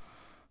 Looking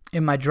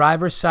in my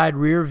driver's side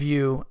rear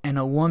view, and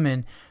a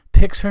woman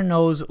picks her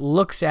nose,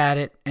 looks at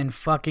it, and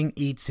fucking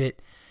eats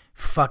it.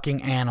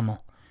 Fucking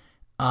animal.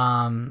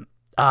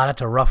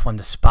 That's a rough one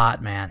to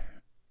spot, man.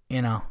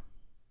 You know.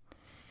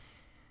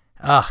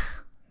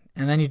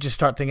 And then you just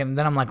start thinking, and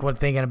then I'm like,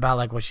 thinking about,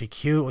 like, was she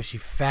cute? Was she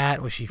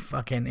fat? Was she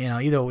fucking,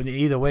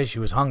 either way, she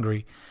was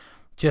hungry.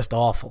 Just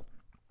awful.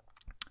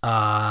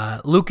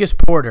 Lucas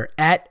Porter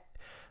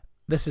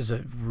this is a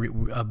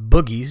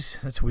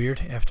Boogies. That's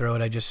weird after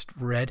what I just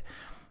read.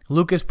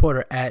 Lucas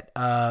Porter at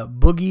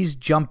Boogie's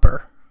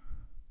Jumper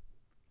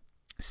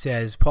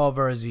says, at Paul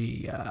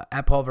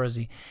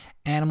Verzi,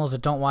 animals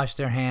that don't wash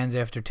their hands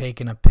after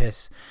taking a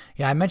piss.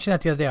 Yeah, I mentioned that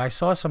the other day. I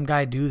saw some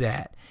guy do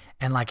that,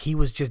 and like he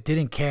was just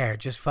didn't care,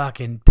 just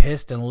fucking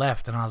pissed and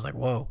left, and I was like,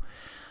 whoa.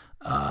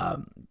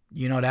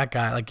 That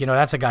guy, like,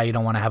 that's a guy you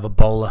don't want to have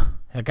Ebola.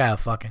 That guy will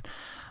fucking.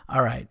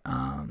 All right.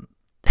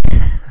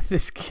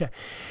 This guy.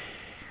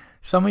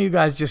 Some of you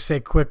guys just say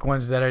quick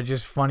ones that are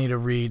just funny to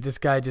read. This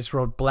guy just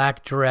wrote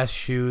black dress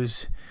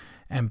shoes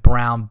and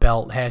brown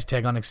belt.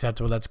 Hashtag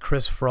unacceptable. That's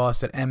Chris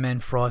Frost at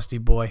MN Frosty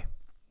Boy.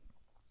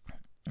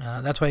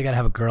 That's why you got to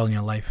have a girl in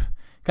your life.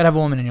 Got to have a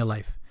woman in your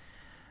life.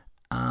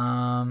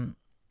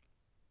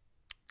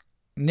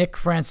 Nick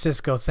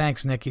Francisco.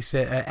 Thanks, Nick. He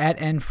said,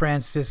 at N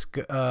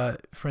Francisco,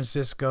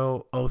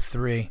 Francisco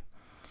 03.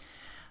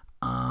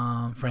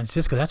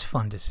 Francisco, that's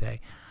fun to say.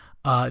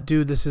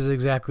 Dude, this is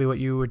exactly what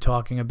you were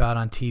talking about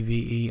on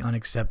TVE,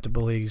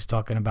 unacceptable. He's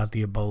talking about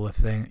the Ebola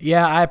thing.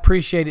 Yeah, I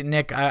appreciate it,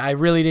 Nick. I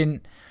really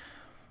didn't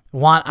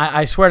want,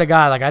 I swear to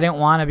God, like, I didn't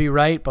want to be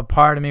right, but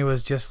part of me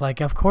was just like,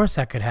 of course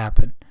that could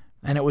happen.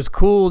 And it was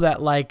cool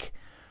that, like,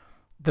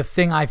 the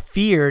thing I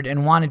feared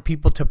and wanted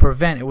people to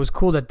prevent, it was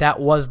cool that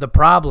was the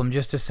problem,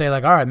 just to say,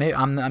 like, all right,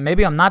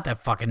 maybe I'm not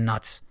that fucking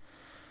nuts.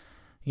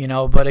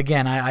 But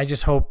again, I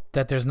just hope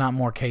that there's not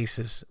more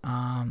cases.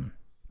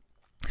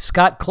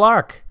 Scott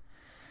Clark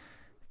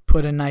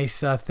put a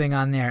nice thing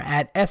on there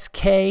at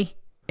SKAC,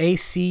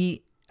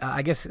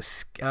 I guess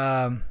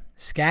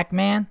SCAC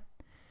Man,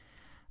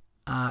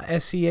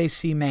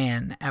 SCAC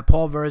Man, at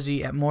Paul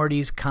Verzi, at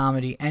Morty's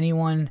Comedy.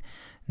 Anyone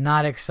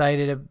not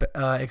excited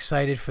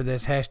for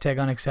this? Hashtag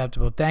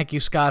unacceptable. Thank you,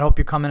 Scott. Hope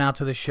you're coming out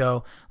to the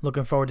show.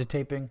 Looking forward to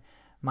taping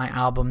my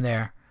album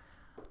there.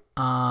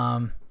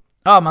 Oh,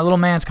 my little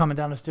man's coming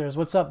down the stairs.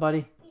 What's up,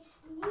 buddy? He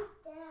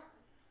sneaked down.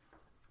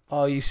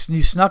 Oh, you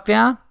snuck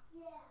down?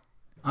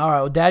 All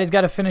right, well, Daddy's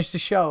got to finish the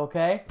show,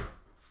 okay?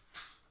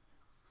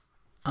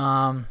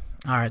 All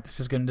right, this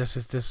is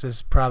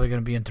probably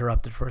gonna be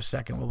interrupted for a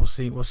second. Well,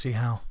 we'll see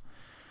how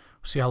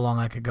long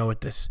I could go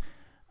with this.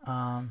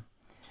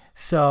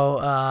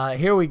 So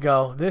here we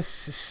go. This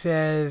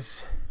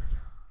says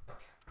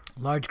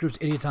large groups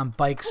idiots on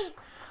bikes.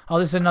 Oh,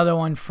 this is another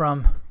one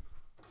from.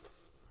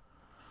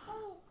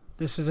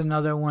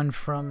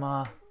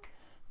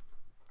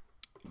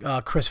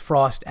 Chris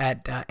Frost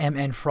at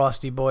MN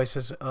Frosty Boy.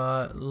 Says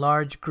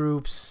large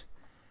groups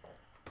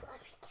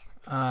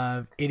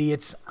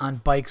idiots on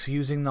bikes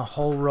using the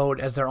whole road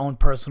as their own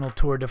personal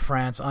Tour de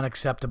France.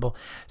 Unacceptable.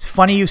 It's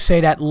funny you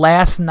say that.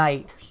 Last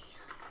night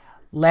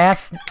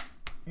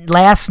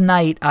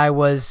I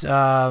was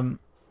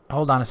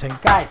hold on a second.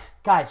 Guys,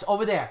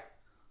 over there.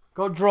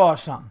 Go draw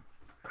something.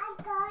 I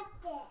got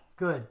this.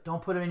 Good.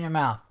 Don't put it in your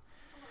mouth.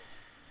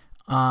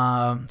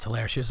 It's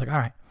hilarious. She was like, all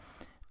right.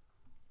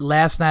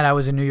 Last night I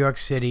was in New York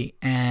City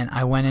and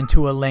I went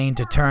into a lane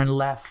to turn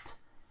left.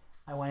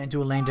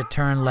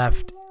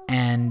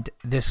 And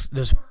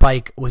this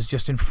bike was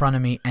just in front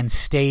of me and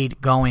stayed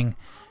going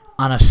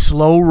on a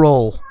slow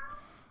roll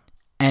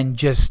and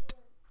just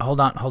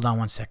hold on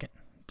 1 second.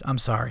 I'm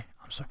sorry.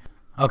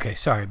 Okay,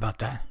 sorry about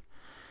that.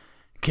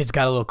 Kids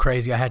got a little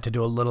crazy. I had to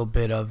do a little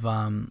bit of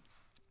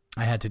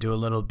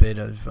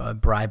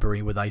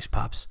bribery with ice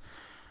pops.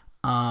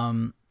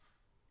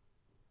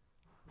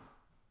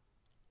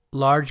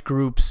 Large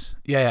groups,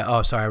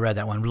 oh, sorry, I read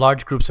that one.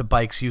 Large groups of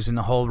bikes using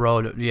the whole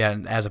road,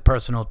 as a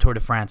personal Tour de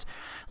France.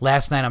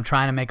 Last night, I'm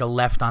trying to make a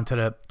left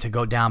to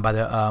go down by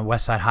the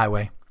West Side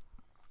Highway,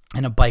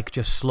 and a bike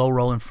just slow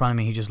roll in front of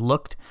me. He just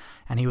looked,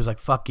 and he was like,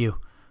 "Fuck you,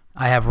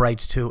 I have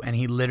rights too." And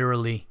he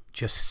literally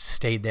just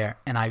stayed there,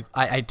 and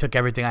I took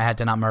everything I had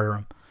to not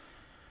murder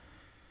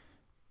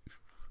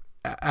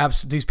him.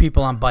 These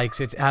people on bikes,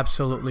 it's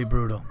absolutely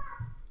brutal.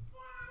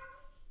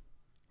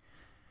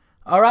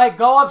 All right,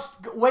 go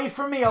up. Wait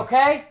for me,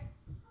 okay?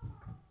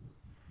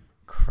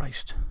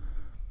 Christ.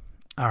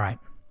 All right.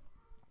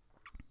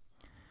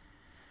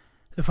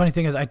 The funny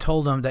thing is I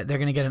told them that they're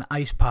going to get an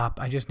ice pop.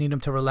 I just need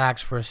them to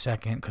relax for a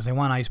second because they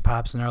want ice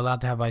pops, and they're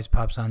allowed to have ice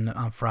pops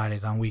on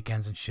Fridays, on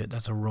weekends and shit.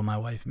 That's a rule my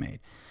wife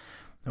made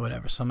or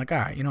whatever. So I'm like, all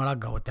right, you know what? I'll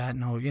go with that.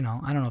 No,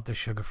 I don't know if they're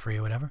sugar-free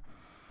or whatever.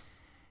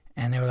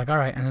 And they were like, all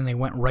right. And then they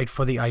went right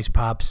for the ice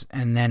pops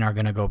and then are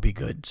going to go be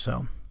good.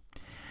 So,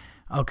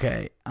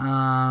 okay.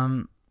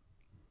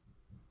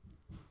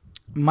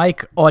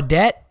 Mike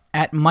Audette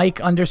at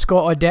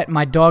Mike_Audette.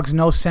 My dog's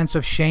no sense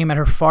of shame at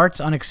her farts.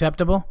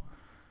 Unacceptable.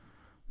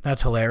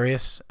 That's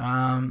hilarious.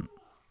 Yeah,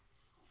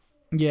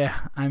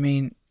 I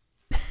mean,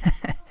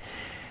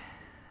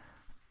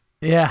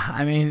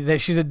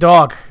 she's a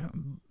dog.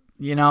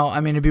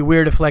 It'd be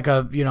weird if like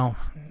a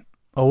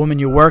woman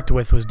you worked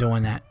with was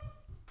doing that.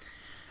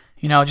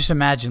 Just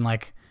imagine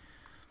like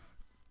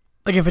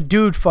if a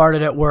dude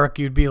farted at work,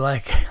 you'd be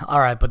like, All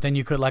right, but then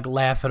you could like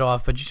laugh it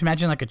off. But just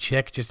imagine like a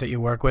chick just that you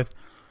work with,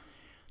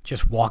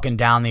 just walking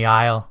down the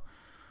aisle,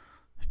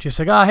 just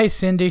like, oh, hey,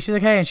 Cindy. She's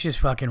like, hey, and she just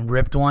fucking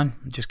ripped one,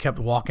 just kept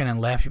walking and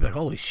laughed. You'd be like,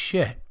 holy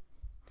shit.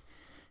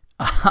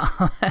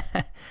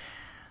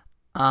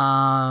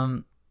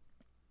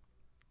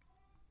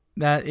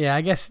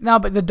 I guess no,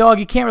 but the dog,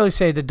 you can't really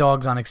say the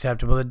dog's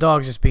unacceptable. The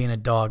dog's just being a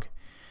dog.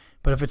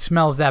 But if it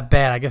smells that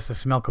bad, I guess the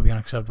smell could be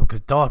unacceptable because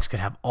dogs could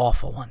have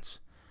awful ones.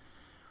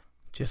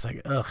 Just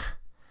like, ugh.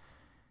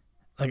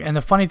 Like, and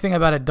the funny thing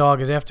about a dog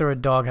is after a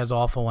dog has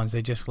awful ones,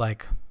 they just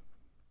like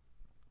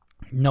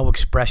no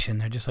expression.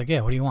 They're just like,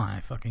 yeah, what do you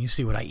want? You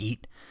see what I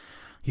eat.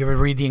 You ever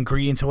read the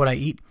ingredients of what I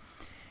eat?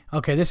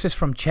 Okay, this is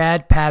from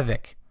Chad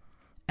Pavic,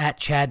 at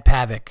Chad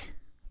Pavic,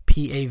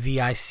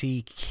 Pavicch.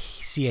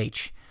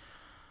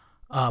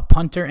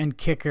 Punter and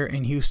kicker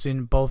in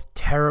Houston, both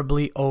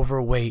terribly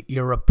overweight.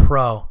 You're a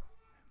pro.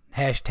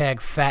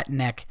 Hashtag fat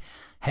neck.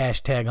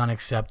 Hashtag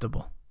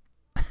unacceptable.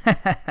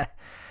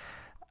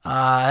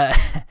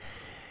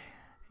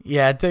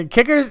 Yeah, the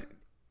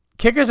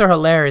kickers are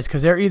hilarious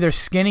because they're either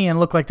skinny and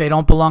look like they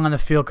don't belong on the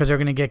field because they're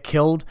going to get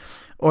killed,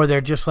 or they're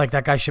just like,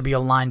 that guy should be a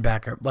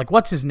linebacker. Like,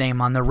 what's his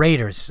name on the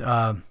Raiders?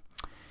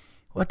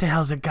 What the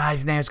hell's the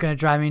guy's name? It's going to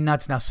drive me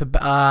nuts now.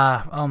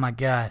 Oh, my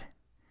God.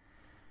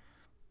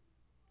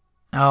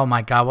 Oh,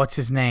 my God. What's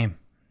his name?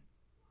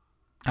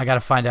 I got to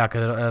find out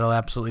because it'll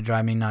absolutely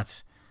drive me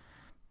nuts.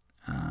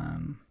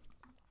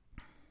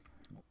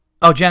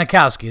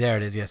 Janikowski. There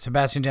it is. Yeah,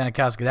 Sebastian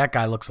Janikowski. That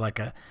guy looks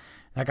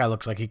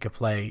like he could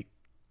play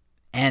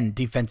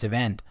defensive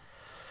end.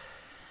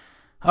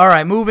 All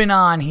right, moving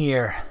on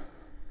here.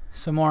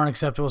 Some more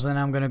unacceptables, and then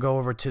I'm going to go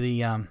over to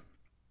the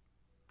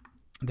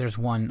there's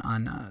one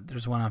on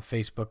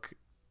Facebook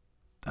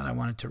that I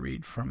wanted to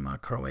read from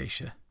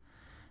Croatia.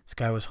 This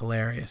guy was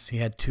hilarious. He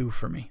had two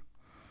for me.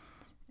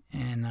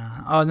 And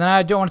and then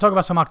I do want to talk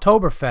about some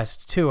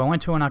OCTOBERFEST too. I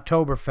went to an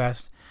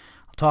OCTOBERFEST.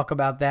 I'll talk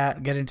about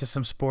that, get into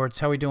some sports.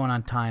 How are we doing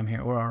on time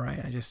here? We're all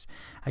right.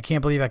 I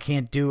can't believe I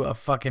can't do a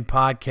fucking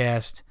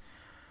podcast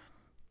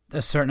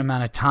a certain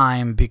amount of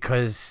time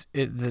because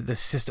the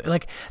system,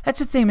 like, that's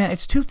the thing, man.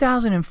 It's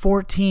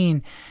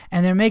 2014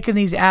 and they're making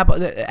these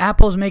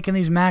Apple's making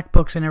these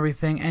MacBooks and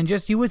everything, and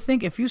just, you would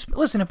think if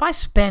I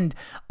spend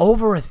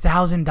over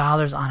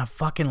 $1,000 on a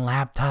fucking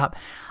laptop,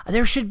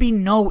 there should be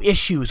no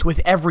issues with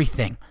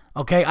everything.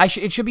 Okay,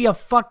 it should be a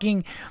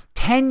fucking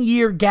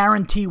 10-year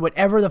guarantee,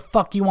 whatever the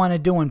fuck you want to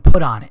do and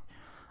put on it.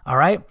 All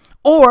right,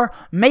 or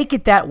make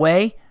it that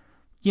way.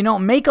 You know,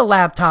 make a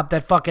laptop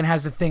that fucking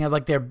has the thing of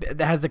like that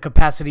has the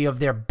capacity of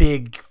their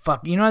big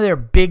their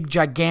big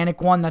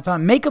gigantic one that's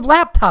on. Make a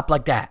laptop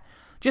like that.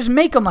 Just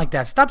make them like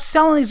that. Stop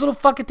selling these little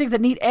fucking things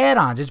that need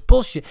add-ons. It's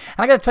bullshit.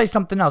 And I gotta tell you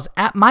something else.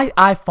 My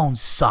iPhone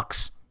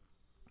sucks.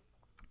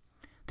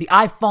 The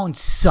iPhone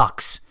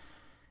sucks.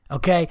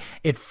 Okay?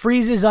 It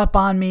freezes up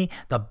on me.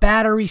 The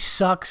battery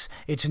sucks.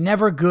 It's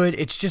never good.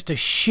 It's just a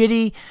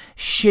shitty.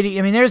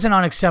 I mean, there's an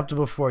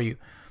unacceptable for you.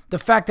 The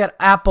fact that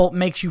Apple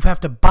makes you have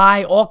to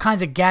buy all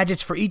kinds of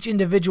gadgets for each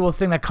individual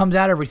thing that comes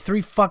out every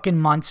 3 fucking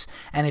months,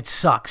 and it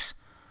sucks.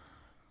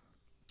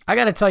 I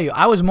got to tell you,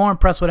 I was more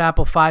impressed with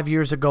Apple 5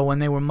 years ago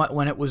when it was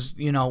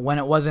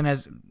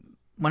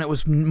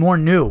more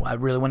new.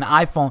 When the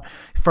iPhone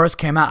first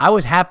came out, I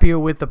was happier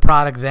with the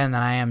product then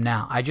than I am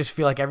now. I just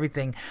feel like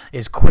everything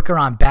is quicker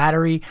on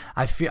battery.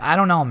 I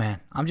don't know,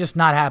 man. I'm just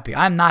not happy.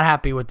 I'm not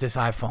happy with this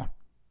iPhone.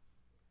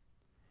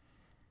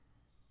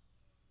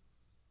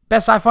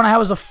 Best iPhone I had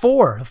was the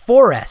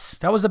 4S.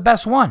 That was the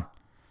best one.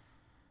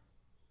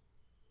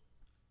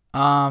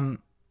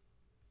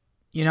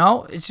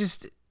 It's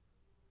just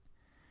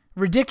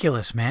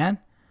ridiculous, man.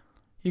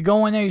 You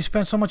go in there, you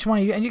spend so much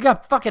money, and you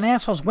got fucking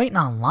assholes waiting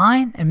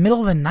online in the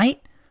middle of the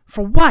night?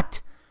 For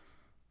what?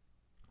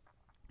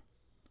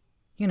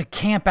 You're going to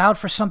camp out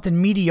for something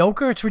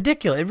mediocre? It's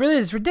ridiculous. It really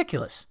is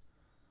ridiculous.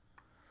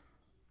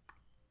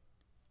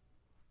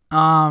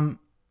 All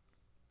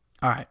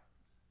right.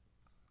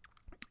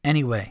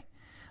 Anyway.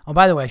 Oh,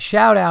 by the way,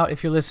 shout out,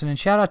 if you're listening,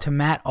 shout out to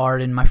Matt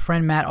Arden. My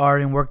friend Matt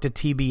Arden worked at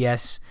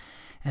TBS,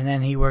 and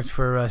then he worked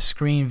for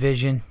Screen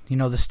Vision. You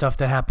know, the stuff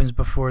that happens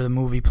before the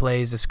movie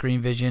plays, the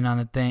Screen Vision on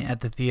the thing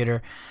at the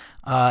theater.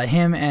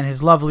 Him and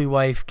his lovely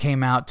wife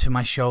came out to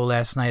my show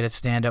last night at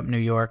Stand Up New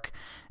York,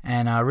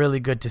 and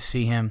really good to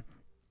see him.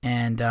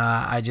 And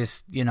I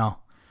just,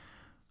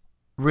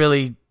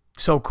 really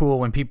so cool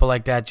when people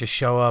like that just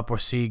show up or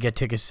get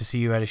tickets to see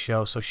you at a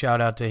show. So shout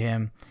out to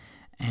him.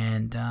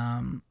 And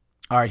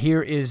all right,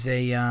 here is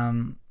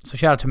so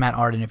shout out to Matt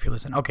Arden if you're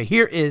listening. Okay,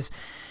 here is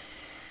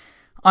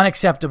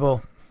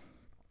unacceptable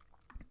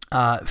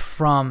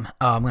from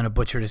I'm going to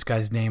butcher this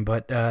guy's name,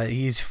 but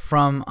he's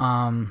from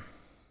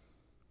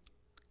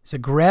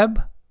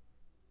Zagreb,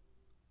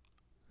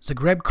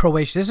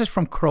 Croatia. This is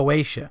from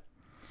Croatia.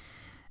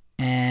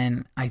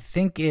 And I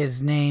think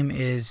his name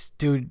is,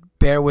 dude,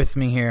 bear with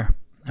me here,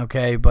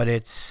 okay? But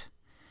it's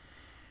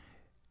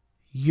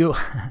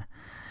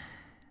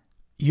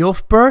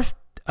Ulfbert.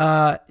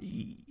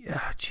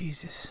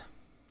 Jesus.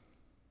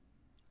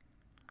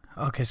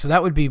 Okay, so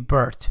that would be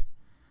Bert.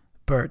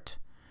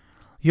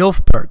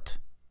 Yulfbert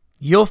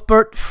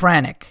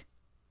Franek.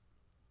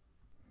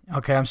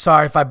 Okay, I'm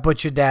sorry if I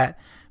butchered that,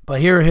 but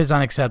here are his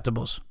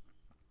unacceptables.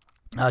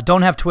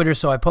 Don't have Twitter,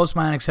 so I post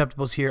my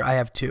unacceptables here. I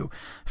have 2.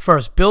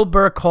 First, Bill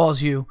Burr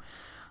calls you,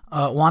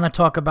 want to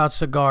talk about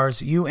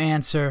cigars. You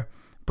answer,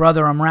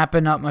 brother, I'm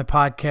wrapping up my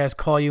podcast,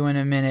 call you in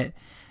a minute,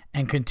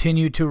 and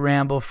continue to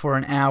ramble for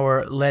an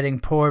hour, letting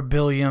poor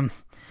Billiam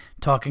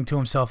talking to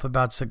himself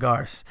about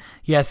cigars.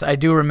 Yes, I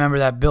do remember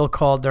that Bill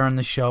called during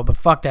the show, but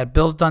fuck that.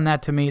 Bill's done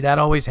that to me. That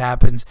always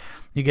happens.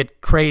 You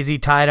get crazy,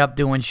 tied up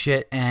doing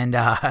shit, and,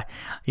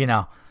 you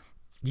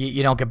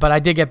don't get. But I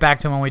did get back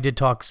to him when we did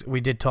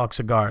talk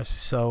cigars.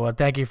 So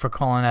thank you for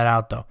calling that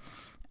out, though.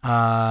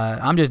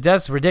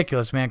 That's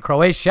ridiculous, man.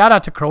 Croatia, shout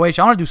out to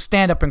Croatia. I want to do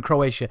stand-up in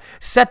Croatia.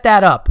 Set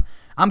that up.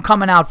 I'm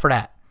coming out for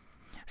that.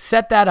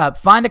 Set that up.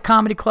 Find a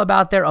comedy club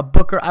out there, a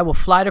booker. I will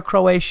fly to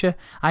Croatia.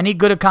 I need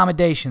good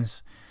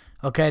accommodations.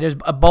 Okay, there's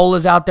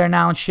Ebola's out there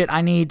now and shit.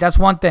 That's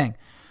one thing.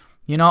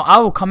 I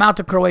will come out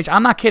to Croatia.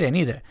 I'm not kidding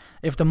either.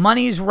 If the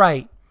money is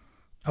right,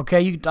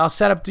 okay, I'll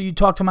set up you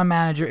talk to my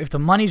manager. If the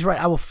money's right,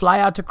 I will fly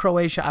out to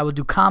Croatia. I will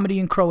do comedy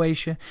in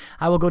Croatia.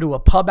 I will go to a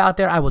pub out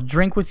there. I will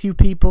drink with you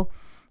people.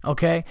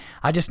 Okay,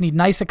 I just need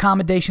nice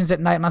accommodations at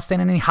night. I'm not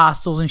staying in any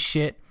hostels and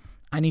shit.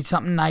 I need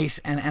something nice,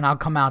 and I'll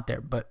come out there.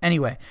 But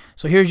anyway,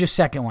 so here's your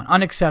second one.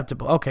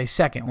 Unacceptable. Okay,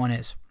 second one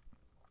is,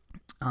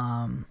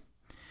 I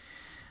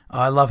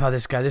love how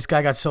this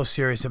guy got so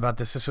serious about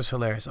this. This was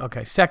hilarious.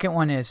 Okay, second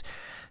one is,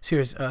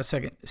 serious,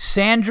 second.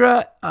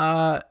 Sandra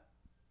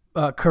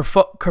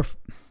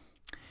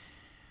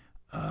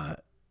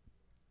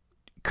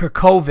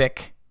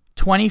Kirkovic,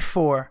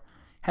 24,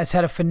 has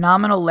had a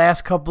phenomenal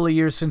last couple of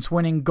years since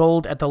winning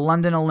gold at the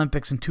London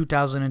Olympics in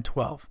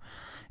 2012.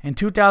 In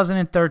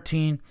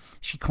 2013,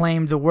 she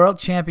claimed the World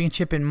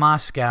Championship in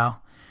Moscow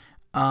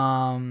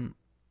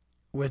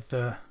with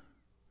the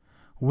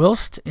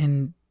whilst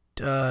in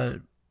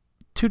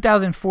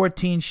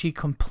 2014, she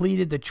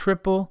completed the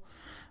triple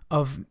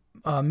of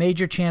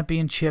major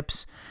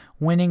championships,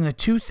 winning the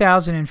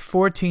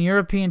 2014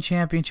 European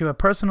Championship, a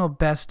personal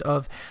best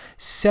of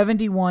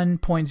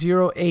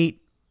 71.08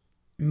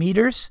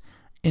 meters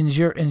in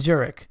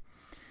Zurich.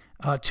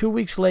 2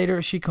 weeks later,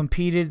 she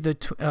competed the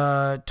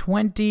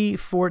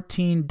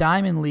 2014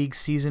 Diamond League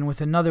season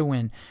with another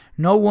win.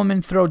 No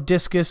woman throw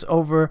discus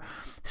over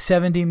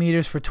 70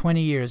 meters for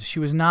 20 years. She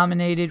was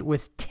nominated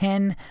with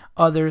 10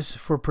 others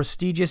for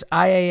prestigious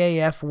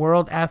IAAF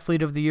World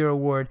Athlete of the Year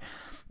award.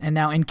 And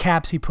now in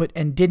caps he put,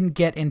 and didn't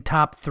get in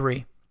top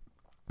 3.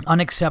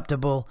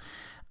 Unacceptable.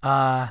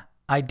 I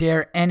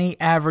dare any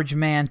average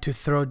man to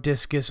throw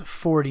discus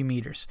 40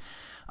 meters.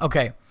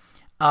 Okay.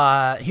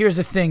 Here's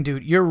the thing,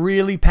 dude. You're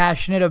really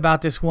passionate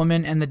about this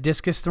woman and the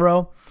discus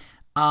throw.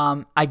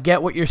 I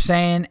get what you're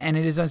saying, and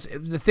it is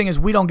the thing is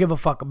we don't give a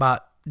fuck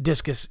about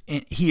discus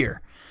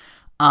here.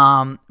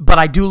 But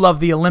I do love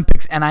the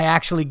Olympics, and I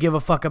actually give a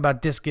fuck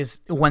about discus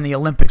when the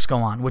Olympics go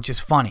on, which is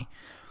funny.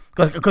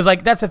 Because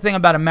like that's the thing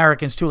about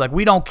Americans too. Like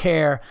we don't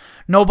care.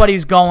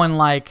 Nobody's going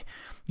like,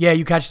 yeah,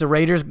 you catch the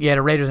Raiders. Yeah,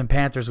 the Raiders and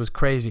Panthers was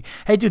crazy.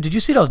 Hey, dude, did you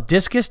see those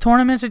discus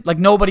tournaments? Like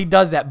nobody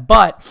does that.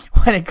 But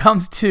when it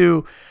comes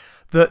to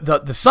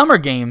the summer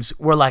games,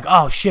 we're like,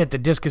 oh shit, the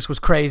discus was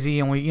crazy,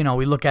 and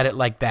we look at it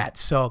like that.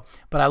 So,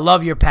 but I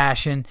love your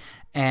passion,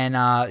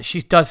 and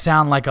she does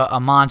sound like a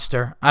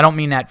monster. I don't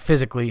mean that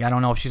physically. I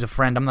don't know if she's a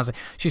friend. I'm not saying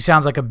she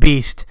sounds like a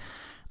beast.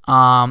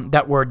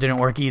 That word didn't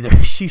work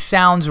either. She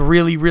sounds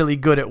really, really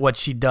good at what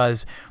she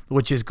does,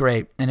 which is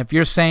great. And if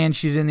you're saying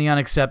she's in the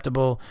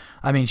unacceptable,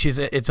 I mean,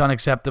 it's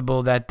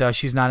unacceptable that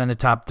she's not in the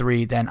top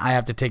 3, then I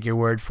have to take your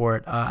word for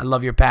it. I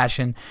love your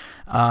passion.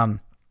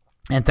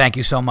 And thank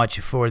you so much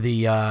for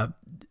the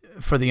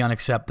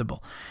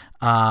unacceptable.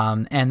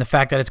 And the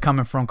fact that it's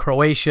coming from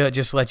Croatia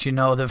just lets you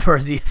know the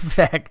Verzi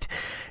effect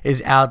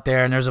is out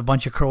there, and there's a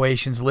bunch of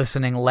Croatians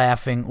listening,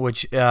 laughing,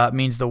 which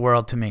means the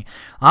world to me.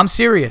 I'm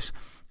serious.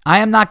 I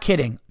am not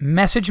kidding.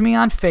 Message me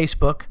on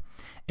Facebook.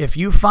 If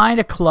you find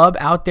a club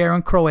out there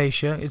in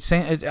Croatia,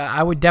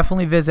 I would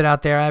definitely visit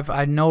out there.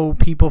 I know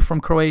people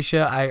from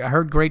Croatia. I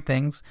heard great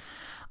things.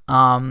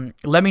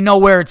 Let me know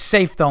where it's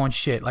safe though and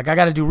shit. Like I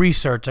got to do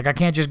research. Like I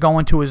can't just go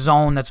into a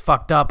zone that's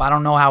fucked up. I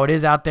don't know how it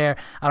is out there.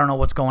 I don't know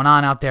what's going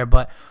on out there.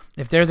 But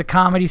if there's a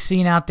comedy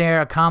scene out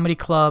there, a comedy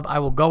club, I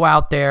will go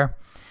out there.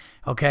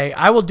 Okay,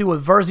 I will do a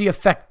Verzi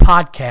Effect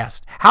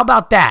podcast. How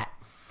about that?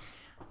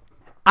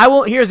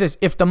 Here's this.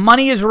 If the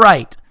money is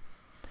right,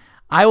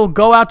 I will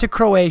go out to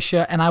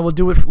Croatia and I will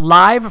do it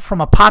live from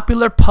a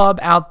popular pub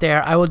out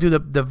there. I will do the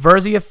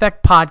Verzi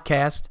Effect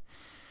podcast.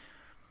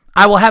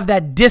 I will have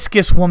that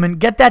discus woman,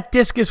 get that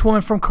discus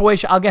woman from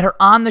Croatia. I'll get her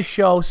on the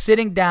show,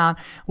 sitting down.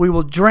 We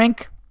will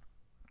drink.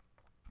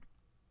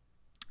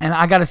 And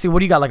I got to see, what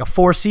do you got, like a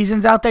Four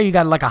Seasons out there? You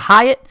got like a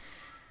Hyatt?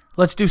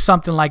 Let's do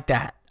something like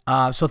that.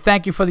 So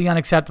thank you for the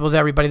unacceptables,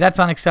 everybody. That's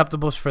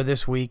unacceptables for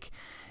this week.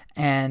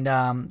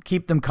 And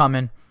keep them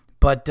coming.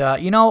 But,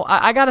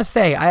 I got to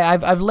say,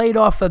 I've laid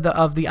off of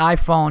the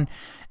iPhone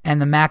and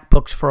the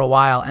MacBooks for a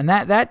while. And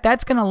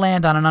that's going to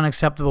land on an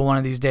unacceptable one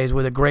of these days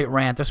with a great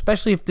rant,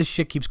 especially if this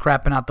shit keeps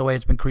crapping out the way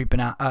it's been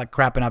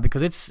crapping out,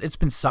 because it's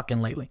been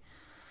sucking lately.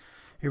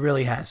 It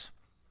really has.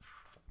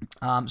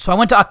 So I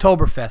went to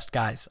OCTOBERFEST,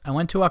 guys. I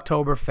went to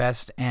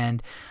OCTOBERFEST,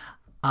 and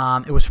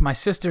it was for my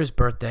sister's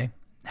birthday.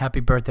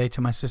 Happy birthday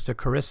to my sister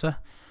Carissa,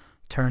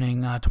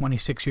 turning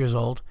 26 years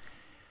old.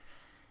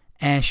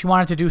 And she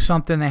wanted to do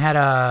something. They had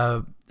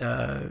a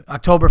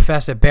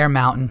OCTOBERFEST at Bear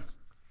Mountain.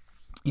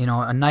 You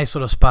know, a nice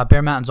little spot.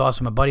 Bear Mountain's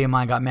awesome. A buddy of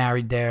mine got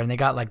married there, and they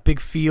got like big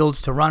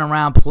fields to run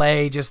around,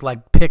 play, just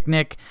like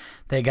picnic.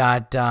 They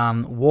got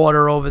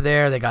water over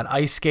there. They got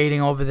ice skating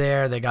over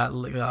there. They got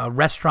a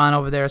restaurant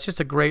over there. It's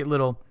just a great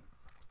little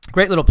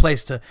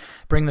place to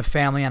bring the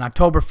family in.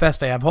 OCTOBERFEST,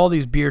 they have all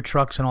these beer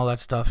trucks and all that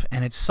stuff,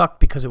 and it sucked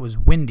because it was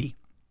windy,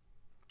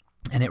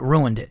 and it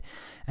ruined it,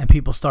 and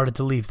people started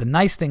to leave. The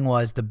nice thing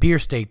was the beer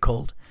stayed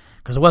cold,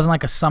 because it wasn't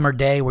like a summer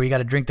day where you got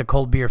to drink the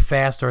cold beer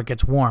fast or it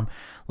gets warm.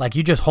 Like,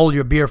 you just hold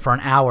your beer for an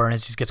hour and it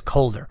just gets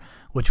colder,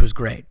 which was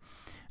great.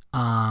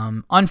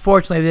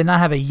 Unfortunately, they did not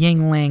have a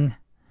Yingling.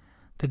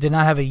 They did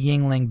not have a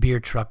Yingling beer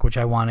truck, which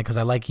I wanted because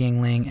I like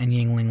Yingling and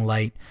Yingling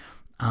Light.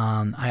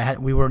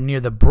 We were near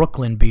the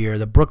Brooklyn beer,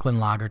 the Brooklyn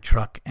Lager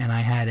truck, and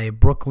I had a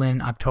Brooklyn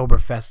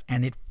OCTOBERFEST,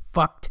 and it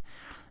fucked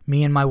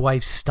me and my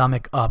wife's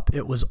stomach up.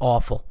 It was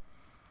awful.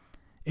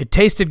 It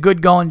tasted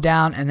good going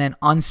down, and then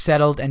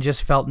unsettled and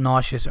just felt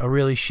nauseous. A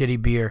really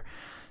shitty beer,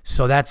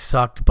 so that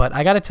sucked. But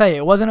I got to tell you,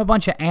 it wasn't a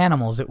bunch of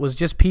animals. It was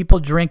just people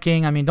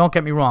drinking. I mean, don't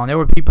get me wrong. There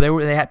were people.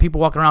 They had people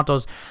walking around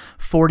with those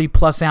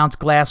 40+ ounce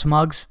glass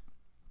mugs.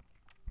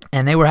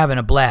 And they were having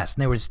a blast.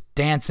 And they were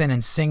dancing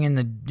and singing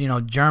the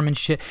German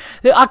shit.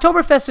 The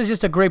OCTOBERFEST is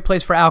just a great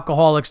place for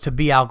alcoholics to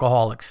be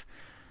alcoholics.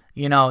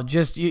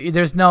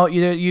 There's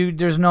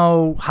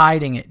no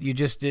hiding it.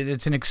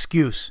 It's an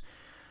excuse.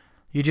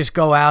 You just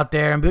go out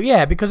there and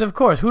because of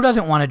course, who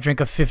doesn't want to drink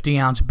a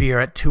 50-ounce beer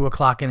at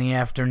 2:00 in the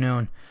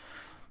afternoon?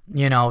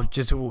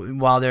 Just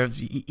while they're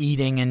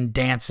eating and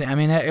dancing. I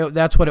mean,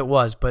 that's what it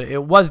was. But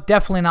it was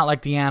definitely not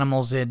like the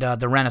animals at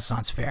the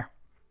Renaissance Fair.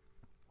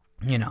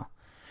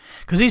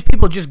 Because these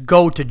people just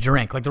go to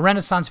drink. Like the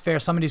Renaissance Fair,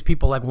 some of these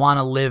people like want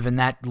to live in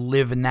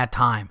that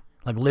time,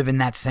 like live in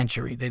that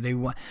century. They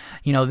want,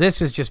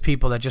 this is just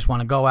people that just want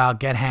to go out,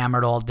 get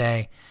hammered all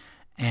day,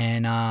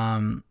 and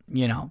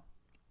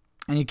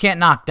and you can't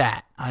knock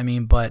that. I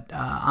mean, but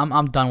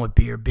I'm done with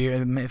beer. Beer,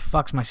 it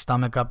fucks my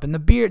stomach up, and the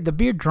beer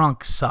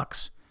drunk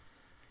sucks.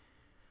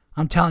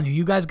 I'm telling you,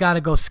 you guys got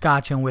to go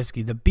Scotch and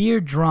whiskey. The beer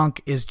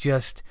drunk is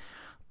just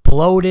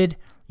bloated.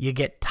 You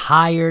get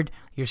tired.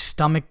 Your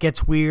stomach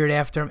gets weird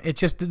after. It's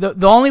just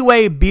the only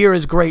way beer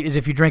is great is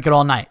if you drink it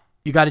all night.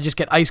 You got to just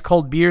get ice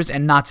cold beers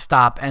and not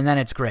stop, and then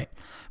it's great.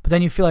 But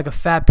then you feel like a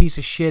fat piece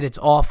of shit. It's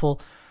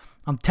awful.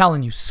 I'm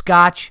telling you,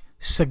 Scotch,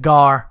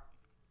 cigar,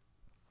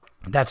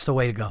 that's the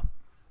way to go.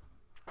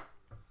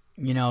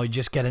 You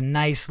just get a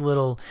nice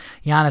little.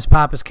 Giannis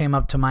Papas came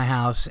up to my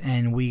house,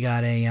 and we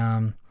got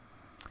a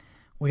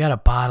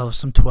bottle of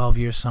some 12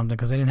 years something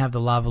because they didn't have the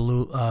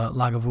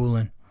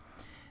Lagavulin.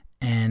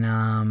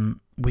 And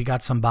we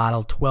got some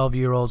bottle,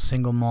 12-year-old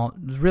single malt.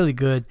 It was really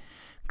good.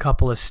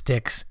 Couple of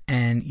sticks.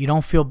 And you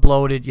don't feel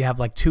bloated. You have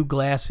like 2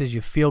 glasses.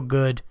 You feel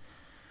good.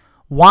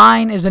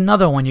 Wine is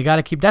another one you got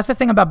to keep. That's the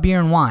thing about beer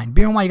and wine.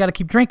 Beer and wine, you got to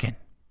keep drinking.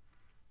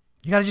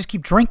 You got to just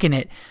keep drinking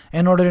it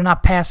in order to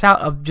not pass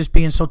out of just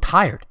being so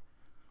tired.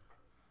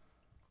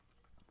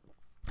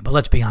 But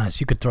let's be honest.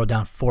 You could throw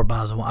down 4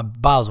 bottles of wine.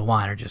 Bottles of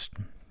wine are just...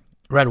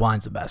 Red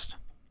wine's the best.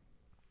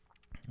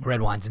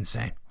 Red wine's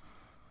insane.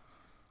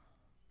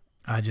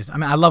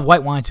 I love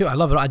white wine too. I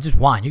love it. Just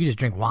wine. You can just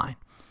drink wine.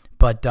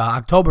 But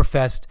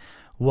OCTOBERFEST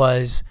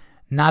was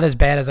not as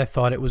bad as I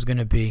thought it was going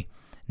to be.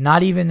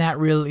 Not even that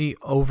really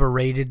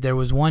overrated. There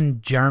was one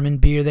German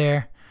beer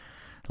there,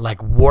 like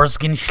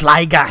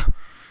Wurzenschläger.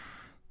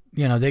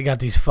 They got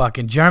these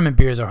fucking German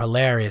beers are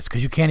hilarious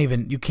because you can't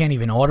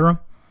even order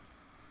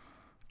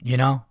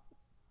them.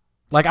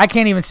 Like, I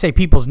can't even say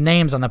people's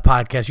names on the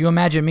podcast. You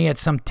imagine me at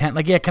some tent,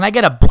 like, can I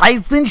get a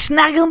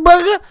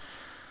Bleisenschnackenburger?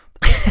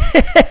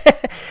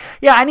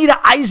 Yeah, I need an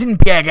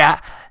Eisenberger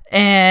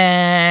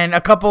and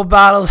a couple of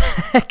bottles.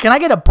 Can I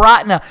get a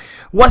Bratner?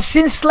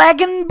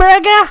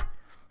 Wurzenschlägenburger?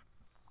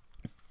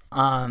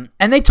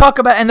 And they talk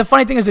about, and the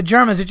funny thing is the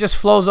Germans, it just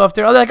flows off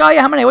there. They're like, oh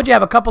yeah, how many? What'd you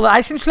have? A couple of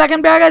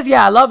Eisenschlägenburgers?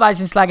 Yeah, I love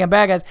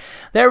Eisenschlägenburgers.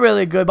 They're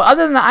really good. But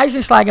other than the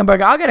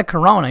Eisenschlägenburger, I'll get a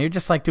Corona. You're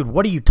just like, dude,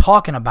 what are you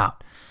talking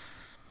about?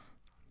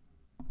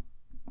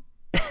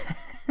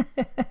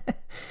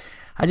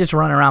 I just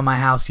run around my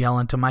house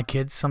yelling to my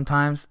kids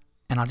sometimes,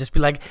 and I'll just be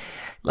like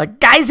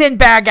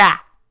Geisenberger,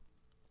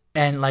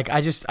 and like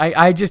I just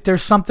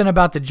there's something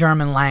about the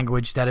German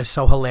language that is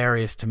so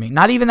hilarious to me.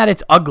 Not even that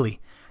it's ugly,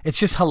 it's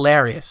just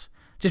hilarious.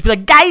 Just be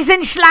like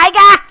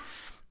Geisenschläger,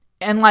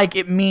 and like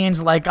it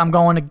means like I'm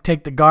going to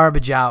take the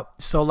garbage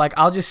out. So like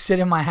I'll just sit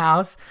in my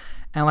house,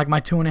 and like my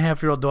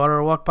 2.5-year-old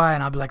daughter will walk by,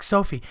 and I'll be like,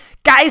 Sophie,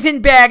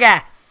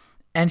 Geisenberger,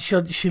 and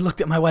she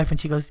looked at my wife and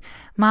she goes,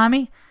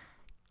 Mommy,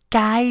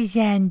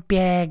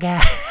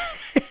 Geisenberger.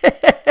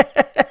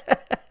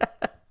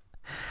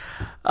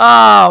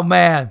 Oh,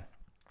 man.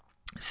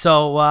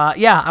 So,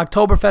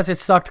 Oktoberfest, it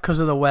sucked because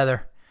of the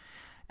weather.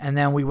 And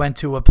then we went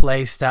to a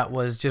place that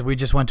was we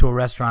just went to a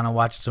restaurant and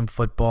watched some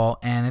football.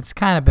 And it's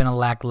kind of been a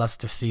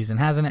lackluster season,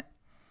 hasn't it?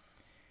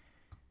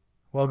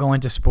 We'll go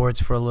into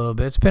sports for a little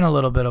bit. It's been a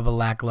little bit of a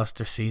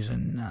lackluster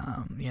season.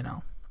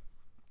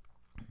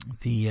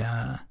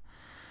 The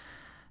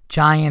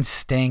Giants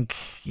stink.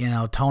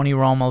 Tony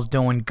Romo's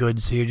doing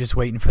good, so you're just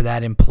waiting for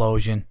that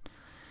implosion.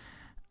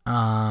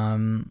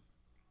 Peyton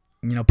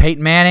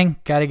Manning,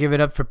 got to give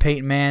it up for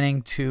Peyton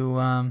Manning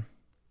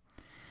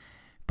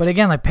but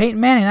again, like Peyton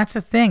Manning, that's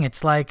the thing.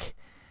 It's like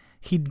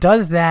he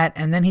does that,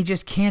 and then he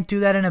just can't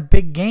do that in a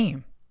big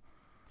game.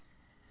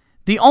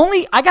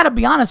 I got to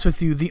be honest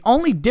with you, the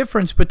only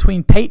difference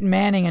between Peyton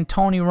Manning and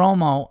Tony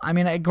Romo, I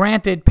mean,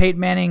 granted, Peyton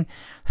Manning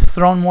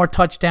thrown more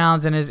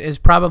touchdowns and is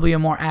probably a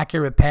more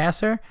accurate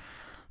passer,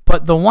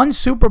 but the one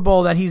Super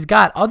Bowl that he's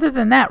got, other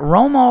than that,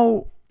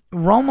 Romo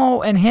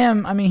and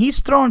him, I mean, he's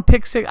throwing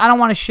pick six. I don't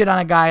want to shit on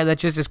a guy that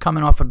just is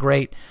coming off a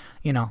great,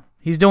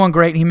 he's doing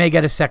great. He may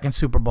get a second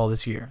Super Bowl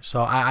this year.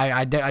 So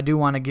I do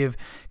want to give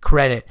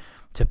credit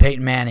to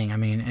Peyton Manning. I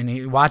mean,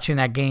 and watching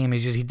that game,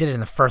 he did it in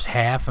the first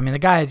half. I mean, the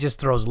guy just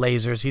throws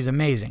lasers. He's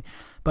amazing.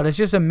 But it's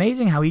just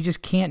amazing how he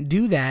just can't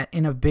do that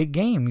in a big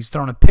game. He's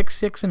throwing a pick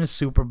six in a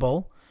Super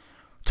Bowl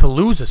to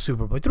lose a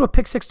Super Bowl. He threw a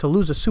pick six to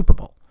lose a Super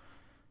Bowl.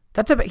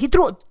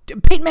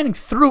 Peyton Manning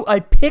threw a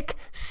pick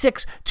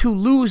six to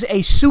lose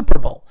a Super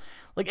Bowl.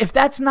 Like, if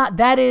that's not,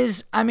 that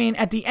is, I mean,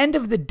 at the end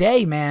of the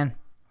day, man,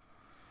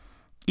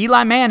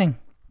 Eli Manning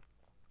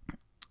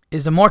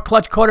is the more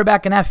clutch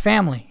quarterback in that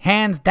family,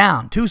 hands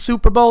down. 2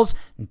 Super Bowls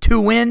and 2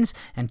 wins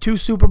and 2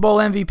 Super Bowl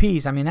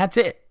MVPs. I mean, that's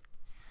it.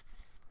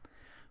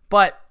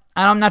 But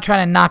I'm not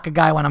trying to knock a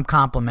guy when I'm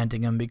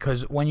complimenting him,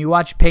 because when you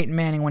watch Peyton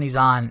Manning when he's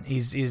on,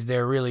 he's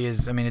there really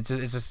is. I mean,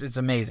 it's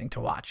amazing to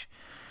watch.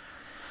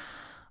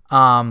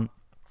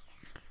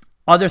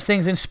 Other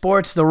things in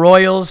sports, the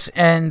Royals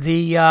and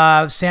the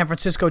San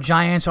Francisco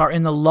Giants are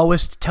in the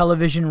lowest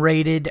television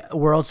rated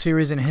World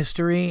Series in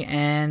history,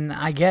 and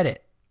I get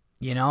it.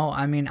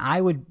 I mean, I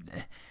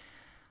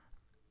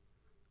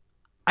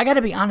got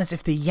to be honest,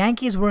 if the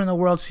Yankees were in the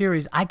World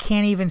Series, I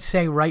can't even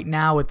say right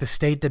now with the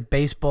state that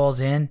baseball's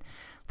in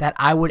that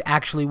I would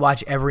actually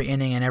watch every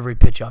inning and every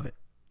pitch of it.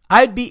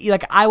 I'd be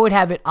like, I would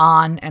have it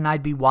on and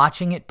I'd be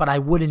watching it, but I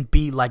wouldn't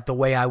be like the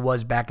way I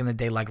was back in the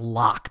day, like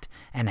locked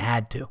and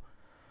had to.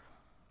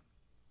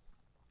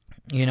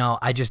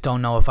 I just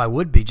don't know if I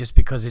would be, just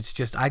because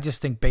I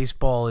just think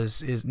baseball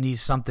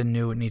needs something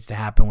new. It needs to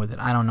happen with it.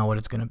 I don't know what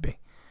it's going to be.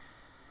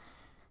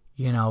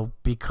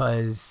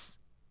 Because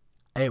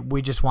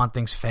we just want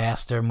things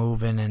faster,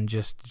 moving, and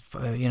just,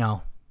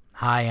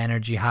 high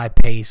energy, high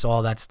pace,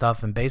 all that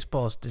stuff. And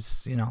baseball is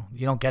just, you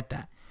don't get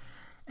that.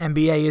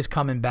 NBA is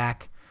coming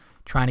back,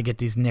 trying to get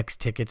these Knicks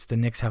tickets. The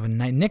Knicks have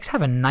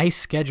a nice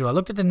schedule. I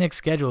looked at the Knicks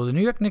schedule. The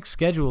New York Knicks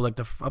schedule, like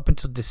up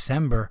until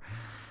December,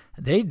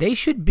 they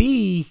should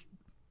be.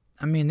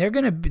 I mean,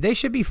 they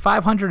should be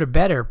 500 or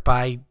better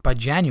by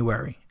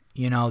January.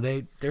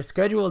 Their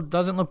schedule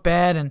doesn't look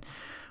bad, and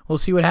we'll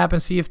see what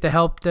happens. See if the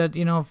help that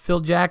Phil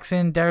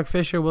Jackson, Derek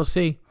Fisher, we'll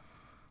see.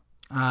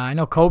 I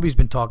know Kobe's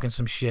been talking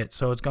some shit,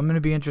 so it's going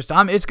to be interesting.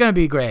 It's going to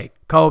be great.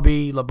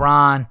 Kobe,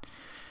 LeBron,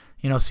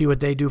 see what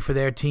they do for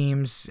their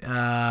teams.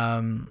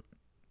 The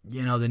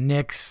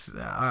Knicks,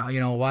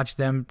 watch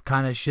them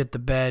kind of shit the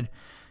bed.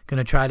 Going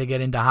to try to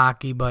get into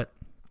hockey, but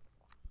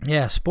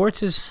yeah,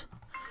 sports is.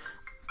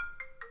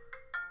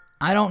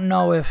 I don't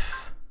know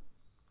if.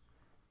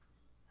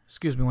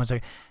 Excuse me one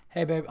second.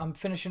 Hey, babe, I'm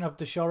finishing up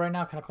the show right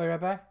now. Can I call you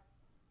right back?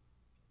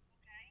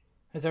 Okay.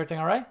 Is everything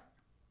all right?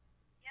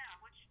 Yeah,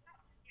 what you know?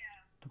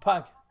 Yeah. The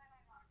podcast.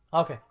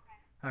 Okay.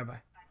 All right,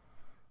 bye.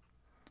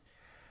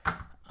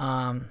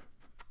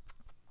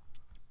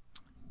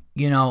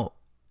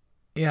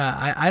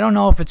 Yeah, I don't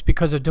know if it's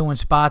because of doing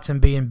spots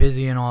and being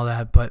busy and all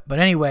that, but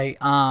anyway,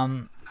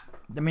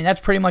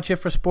 that's pretty much it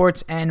for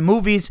sports and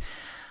movies.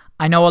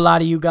 I know a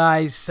lot of you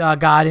guys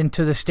got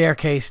into the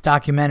Staircase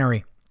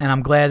documentary, and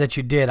I'm glad that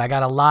you did. I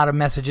got a lot of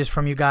messages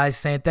from you guys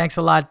saying, thanks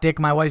a lot, Dick.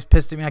 My wife's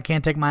pissed at me. I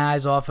can't take my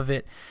eyes off of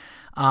it.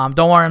 Don't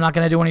worry, I'm not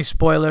going to do any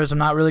spoilers. I'm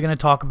not really going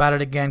to talk about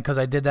it again because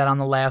I did that on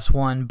the last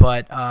one,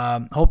 but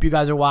hope you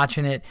guys are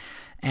watching it.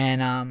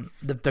 And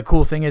the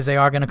cool thing is they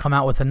are going to come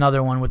out with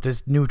another one with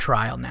this new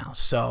trial now,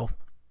 so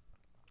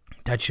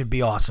that should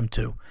be awesome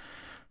too.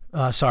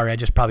 Sorry, I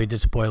just probably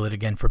did spoil it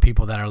again for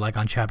people that are like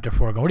on chapter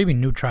 4 going, what do you mean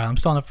new trial? I'm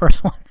still on the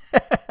first one.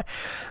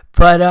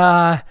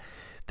 But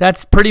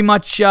that's pretty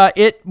much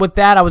it with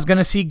that. I was going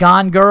to see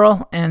Gone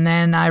Girl, and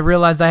then I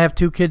realized I have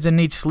 2 kids and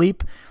need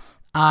sleep.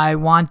 I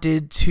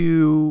wanted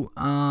to...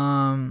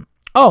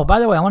 by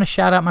the way, I want to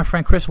shout out my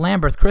friend Chris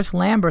Lamberth. Chris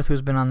Lamberth,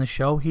 who's been on the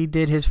show, he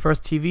did his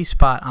first TV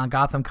spot on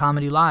Gotham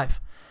Comedy Live.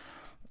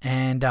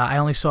 And I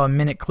only saw a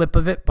minute clip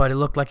of it, but it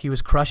looked like he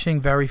was crushing.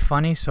 Very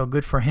funny, so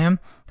good for him.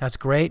 That's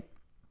great.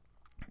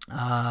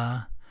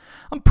 I'm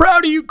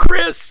proud of you,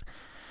 Chris.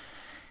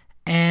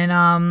 And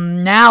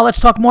now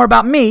let's talk more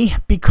about me,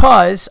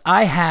 because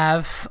I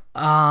have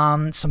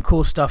some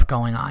cool stuff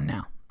going on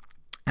now.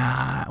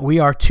 we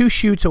are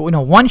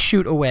one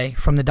shoot away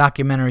from the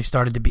documentary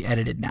started to be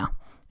edited now.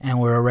 And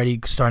we're already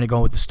starting to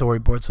go with the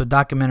storyboard. So the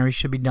documentary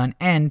should be done.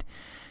 And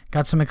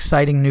got some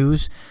exciting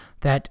news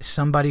that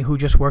somebody who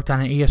just worked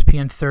on an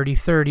ESPN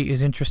 3030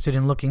 is interested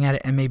in looking at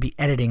it and maybe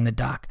editing the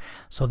doc.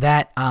 So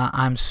that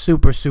I'm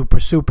super, super,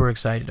 super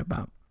excited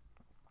about.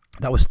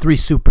 That was 3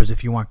 supers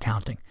if you weren't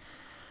counting.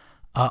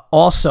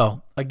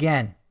 Also,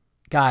 again,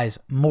 guys,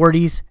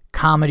 Morty's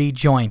Comedy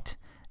Joint,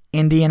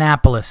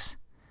 Indianapolis.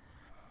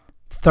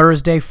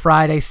 Thursday,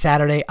 Friday,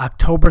 Saturday,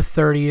 October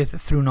 30th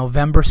through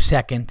November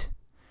 2nd.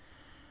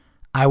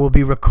 I will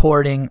be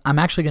recording. I'm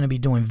actually going to be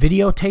doing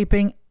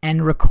videotaping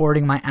and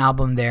recording my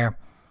album there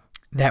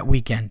that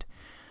weekend.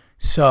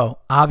 So,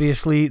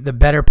 obviously, the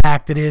better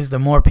packed it is, the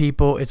more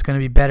people, it's going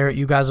to be better.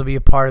 You guys will be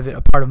a part of it,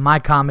 a part of my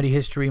comedy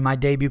history, my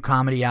debut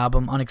comedy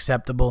album,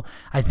 Unacceptable.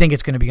 I think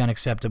it's going to be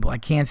unacceptable. I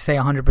can't say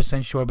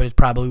 100% sure, but it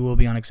probably will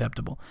be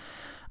unacceptable.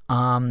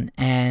 And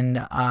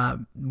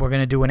we're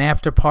going to do an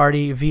after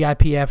party,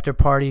 VIP after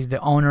parties. The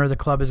owner of the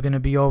club is going to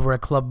be over at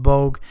Club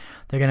Vogue.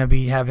 They're going to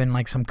be having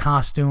like some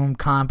costume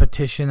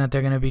competition that they're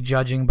going to be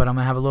judging, but I'm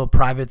going to have a little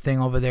private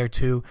thing over there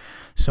too.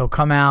 So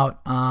come out.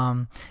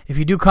 If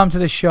you do come to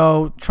the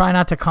show, try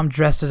not to come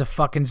dressed as a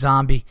fucking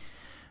zombie.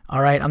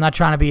 All right, I'm not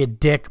trying to be a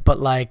dick, but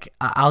like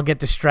I'll get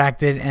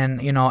distracted and,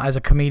 as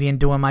a comedian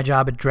doing my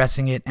job at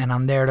dressing it, and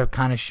I'm there to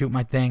kind of shoot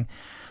my thing.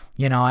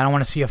 I don't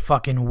want to see a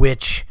fucking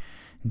witch,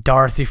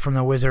 Dorothy from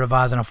The Wizard of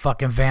Oz, and a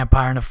fucking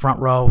vampire in the front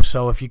row.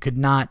 So if you could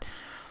not,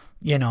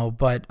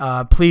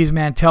 but please,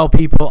 man, tell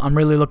people. I'm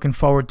really looking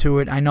forward to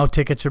it. I know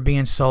tickets are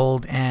being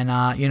sold, and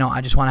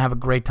I just want to have a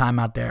great time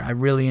out there. I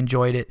really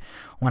enjoyed it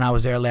when I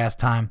was there last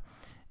time,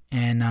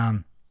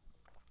 and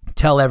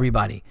tell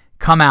everybody,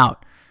 come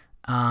out.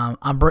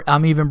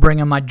 I'm even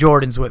bringing my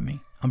Jordans with me.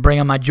 I'm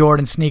bringing my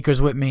Jordan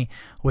sneakers with me,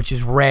 which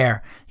is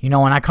rare. When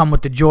I come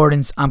with the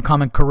Jordans, I'm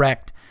coming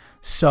correct.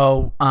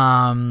 So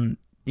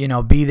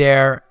be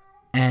there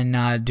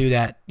and do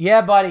that.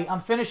 Yeah, buddy, I'm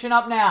finishing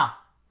up now.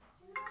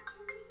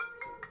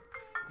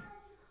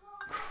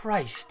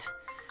 Christ.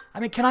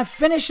 Can I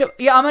finish?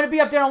 Yeah, I'm going to be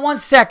up there in 1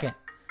 second.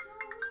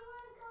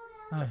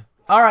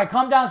 All right,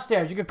 come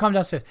downstairs. You can come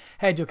downstairs.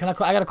 Hey, dude, I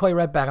got to call you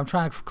right back. I'm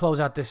trying to close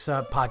out this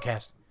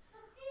podcast.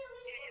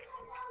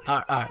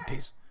 All right,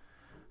 peace.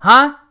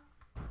 Huh?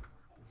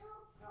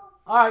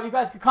 All right, you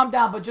guys can come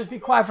down, but just be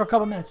quiet for a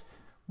couple minutes.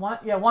 1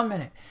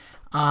 minute.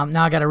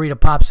 Now I got to read a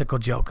popsicle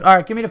joke. All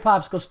right, give me the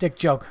popsicle stick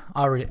joke.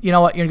 I'll read it. You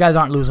know what? You guys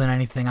aren't losing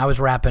anything. I was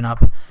wrapping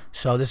up,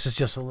 so this is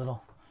just a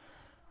little.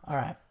 All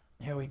right,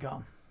 here we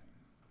go.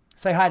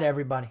 Say hi to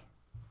everybody.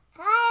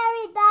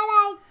 Hi,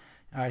 everybody.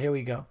 All right, here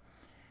we go.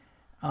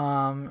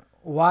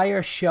 Why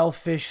are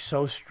shellfish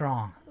so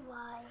strong?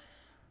 Why?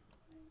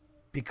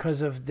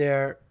 Because of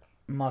their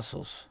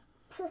muscles.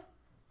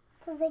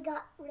 Because they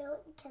got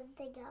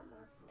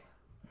muscles.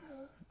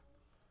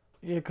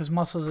 Yeah, because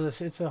muscles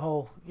it's a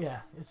whole,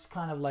 it's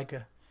kind of like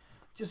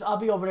I'll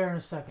be over there in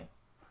a second.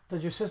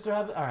 Does your sister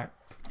have it? All right.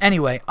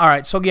 Anyway, all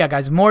right, so yeah,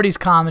 guys, Morty's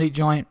Comedy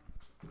Joint.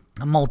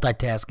 I'm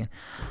multitasking.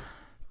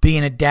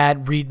 Being a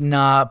dad, reading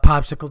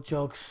popsicle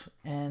jokes,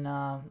 and... Why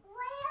are you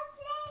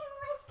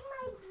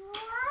playing with my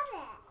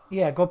brother?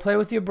 Yeah, go play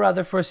with your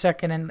brother for a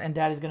second, and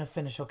Daddy's going to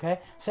finish,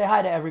 okay? Say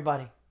hi to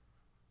everybody.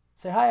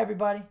 Say hi,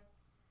 everybody.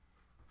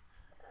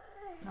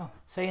 No,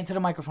 say into the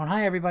microphone.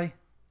 Hi, everybody.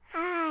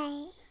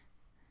 Hi.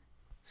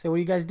 Say, what are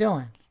you guys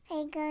doing?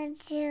 I go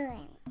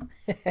doing.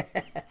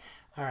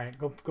 All right,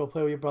 go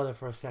play with your brother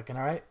for a second,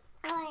 all right?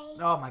 Hi.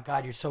 Oh, my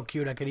God, you're so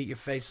cute. I could eat your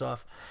face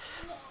off.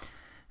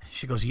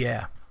 She goes,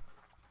 yeah.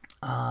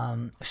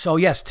 So,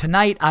 yes,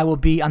 tonight I will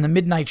be on the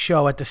midnight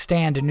show at the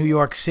Stand in New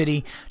York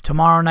City.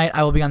 Tomorrow night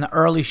I will be on the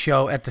early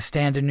show at the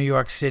Stand in New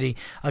York City.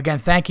 Again,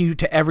 thank you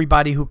to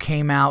everybody who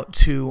came out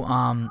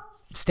to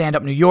Stand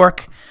Up New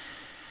York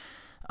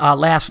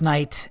last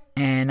night,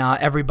 and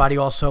everybody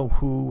also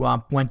who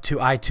went to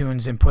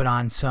iTunes and put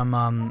on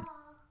some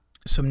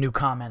new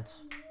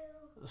comments.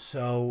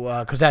 So,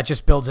 because that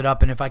just builds it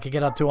up, and if I could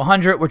get up to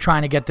 100, we're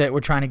trying to get the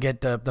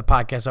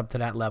podcast up to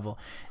that level.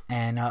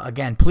 And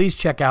again, please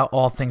check out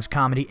All Things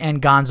Comedy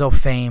and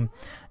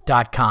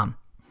GonzoFame.com.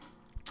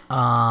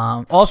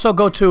 Also,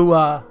 go to.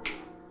 Are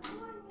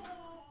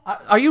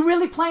you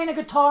really playing a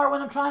guitar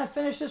when I'm trying to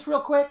finish this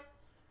real quick?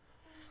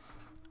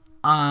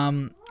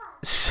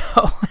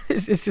 So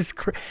it's just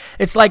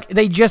it's like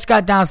they just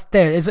got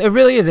downstairs. It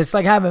really is. It's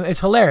like it's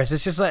hilarious.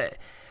 It's just like,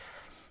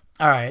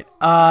 all right.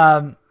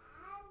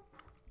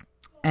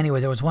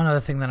 Anyway, there was one other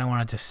thing that I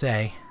wanted to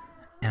say,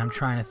 and I'm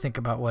trying to think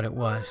about what it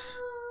was.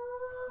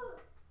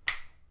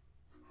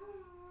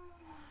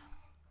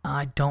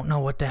 I don't know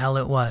what the hell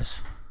it was.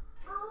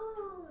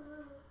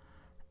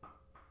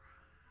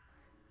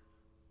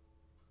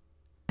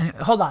 And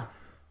hold on.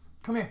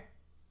 Come here.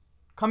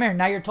 Come here.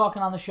 Now you're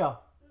talking on the show.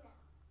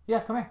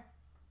 Yeah, come here.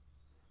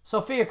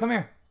 Sophia, come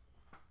here.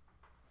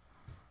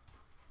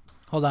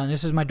 Hold on.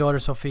 This is my daughter,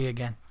 Sophia,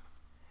 again.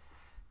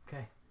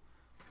 Okay.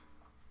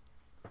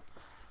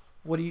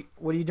 What are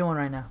you doing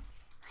right now?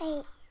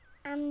 Wait,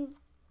 I'm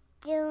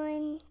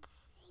doing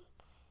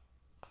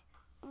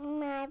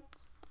my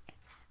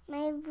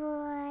My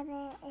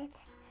brother is.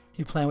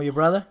 You playing with your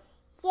brother?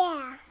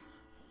 Yeah.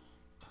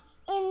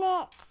 And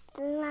it's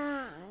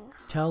long.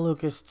 Tell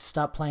Lucas to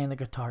stop playing the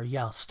guitar.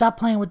 Yell, stop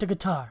playing with the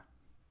guitar.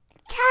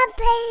 Stop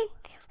playing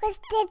with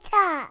the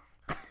guitar.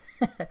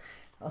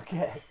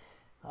 Okay.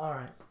 All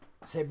right.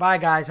 Say bye,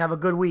 guys. Have a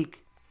good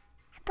week.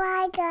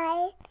 Bye,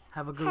 guys.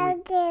 Have a good Have a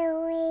week.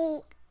 good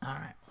week. All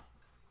right.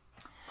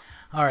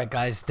 All right,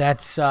 guys.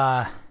 That's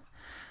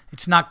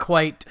it's not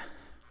quite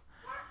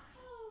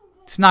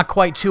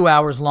 2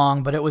 hours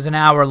long, but it was an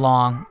hour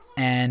long.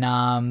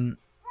 And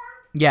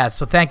yeah,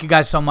 so thank you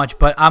guys so much.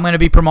 But I'm going to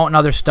be promoting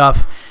other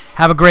stuff.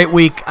 Have a great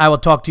week. I will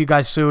talk to you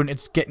guys soon.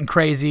 It's getting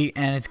crazy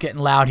and it's getting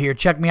loud here.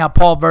 Check me out,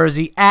 Paul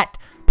Verzi, at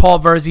Paul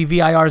Verzi,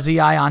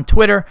 Virzi on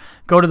Twitter.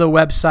 Go to the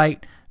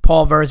website,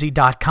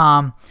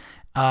 paulverzi.com.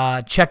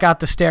 Check out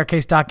the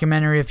Staircase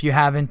documentary if you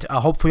haven't.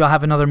 Hopefully I'll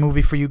have another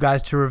movie for you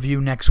guys to review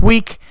next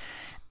week.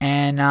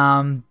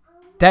 And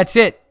that's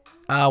it.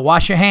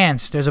 Wash your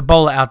hands. There's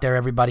Ebola out there,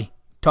 everybody.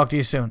 Talk to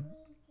you soon.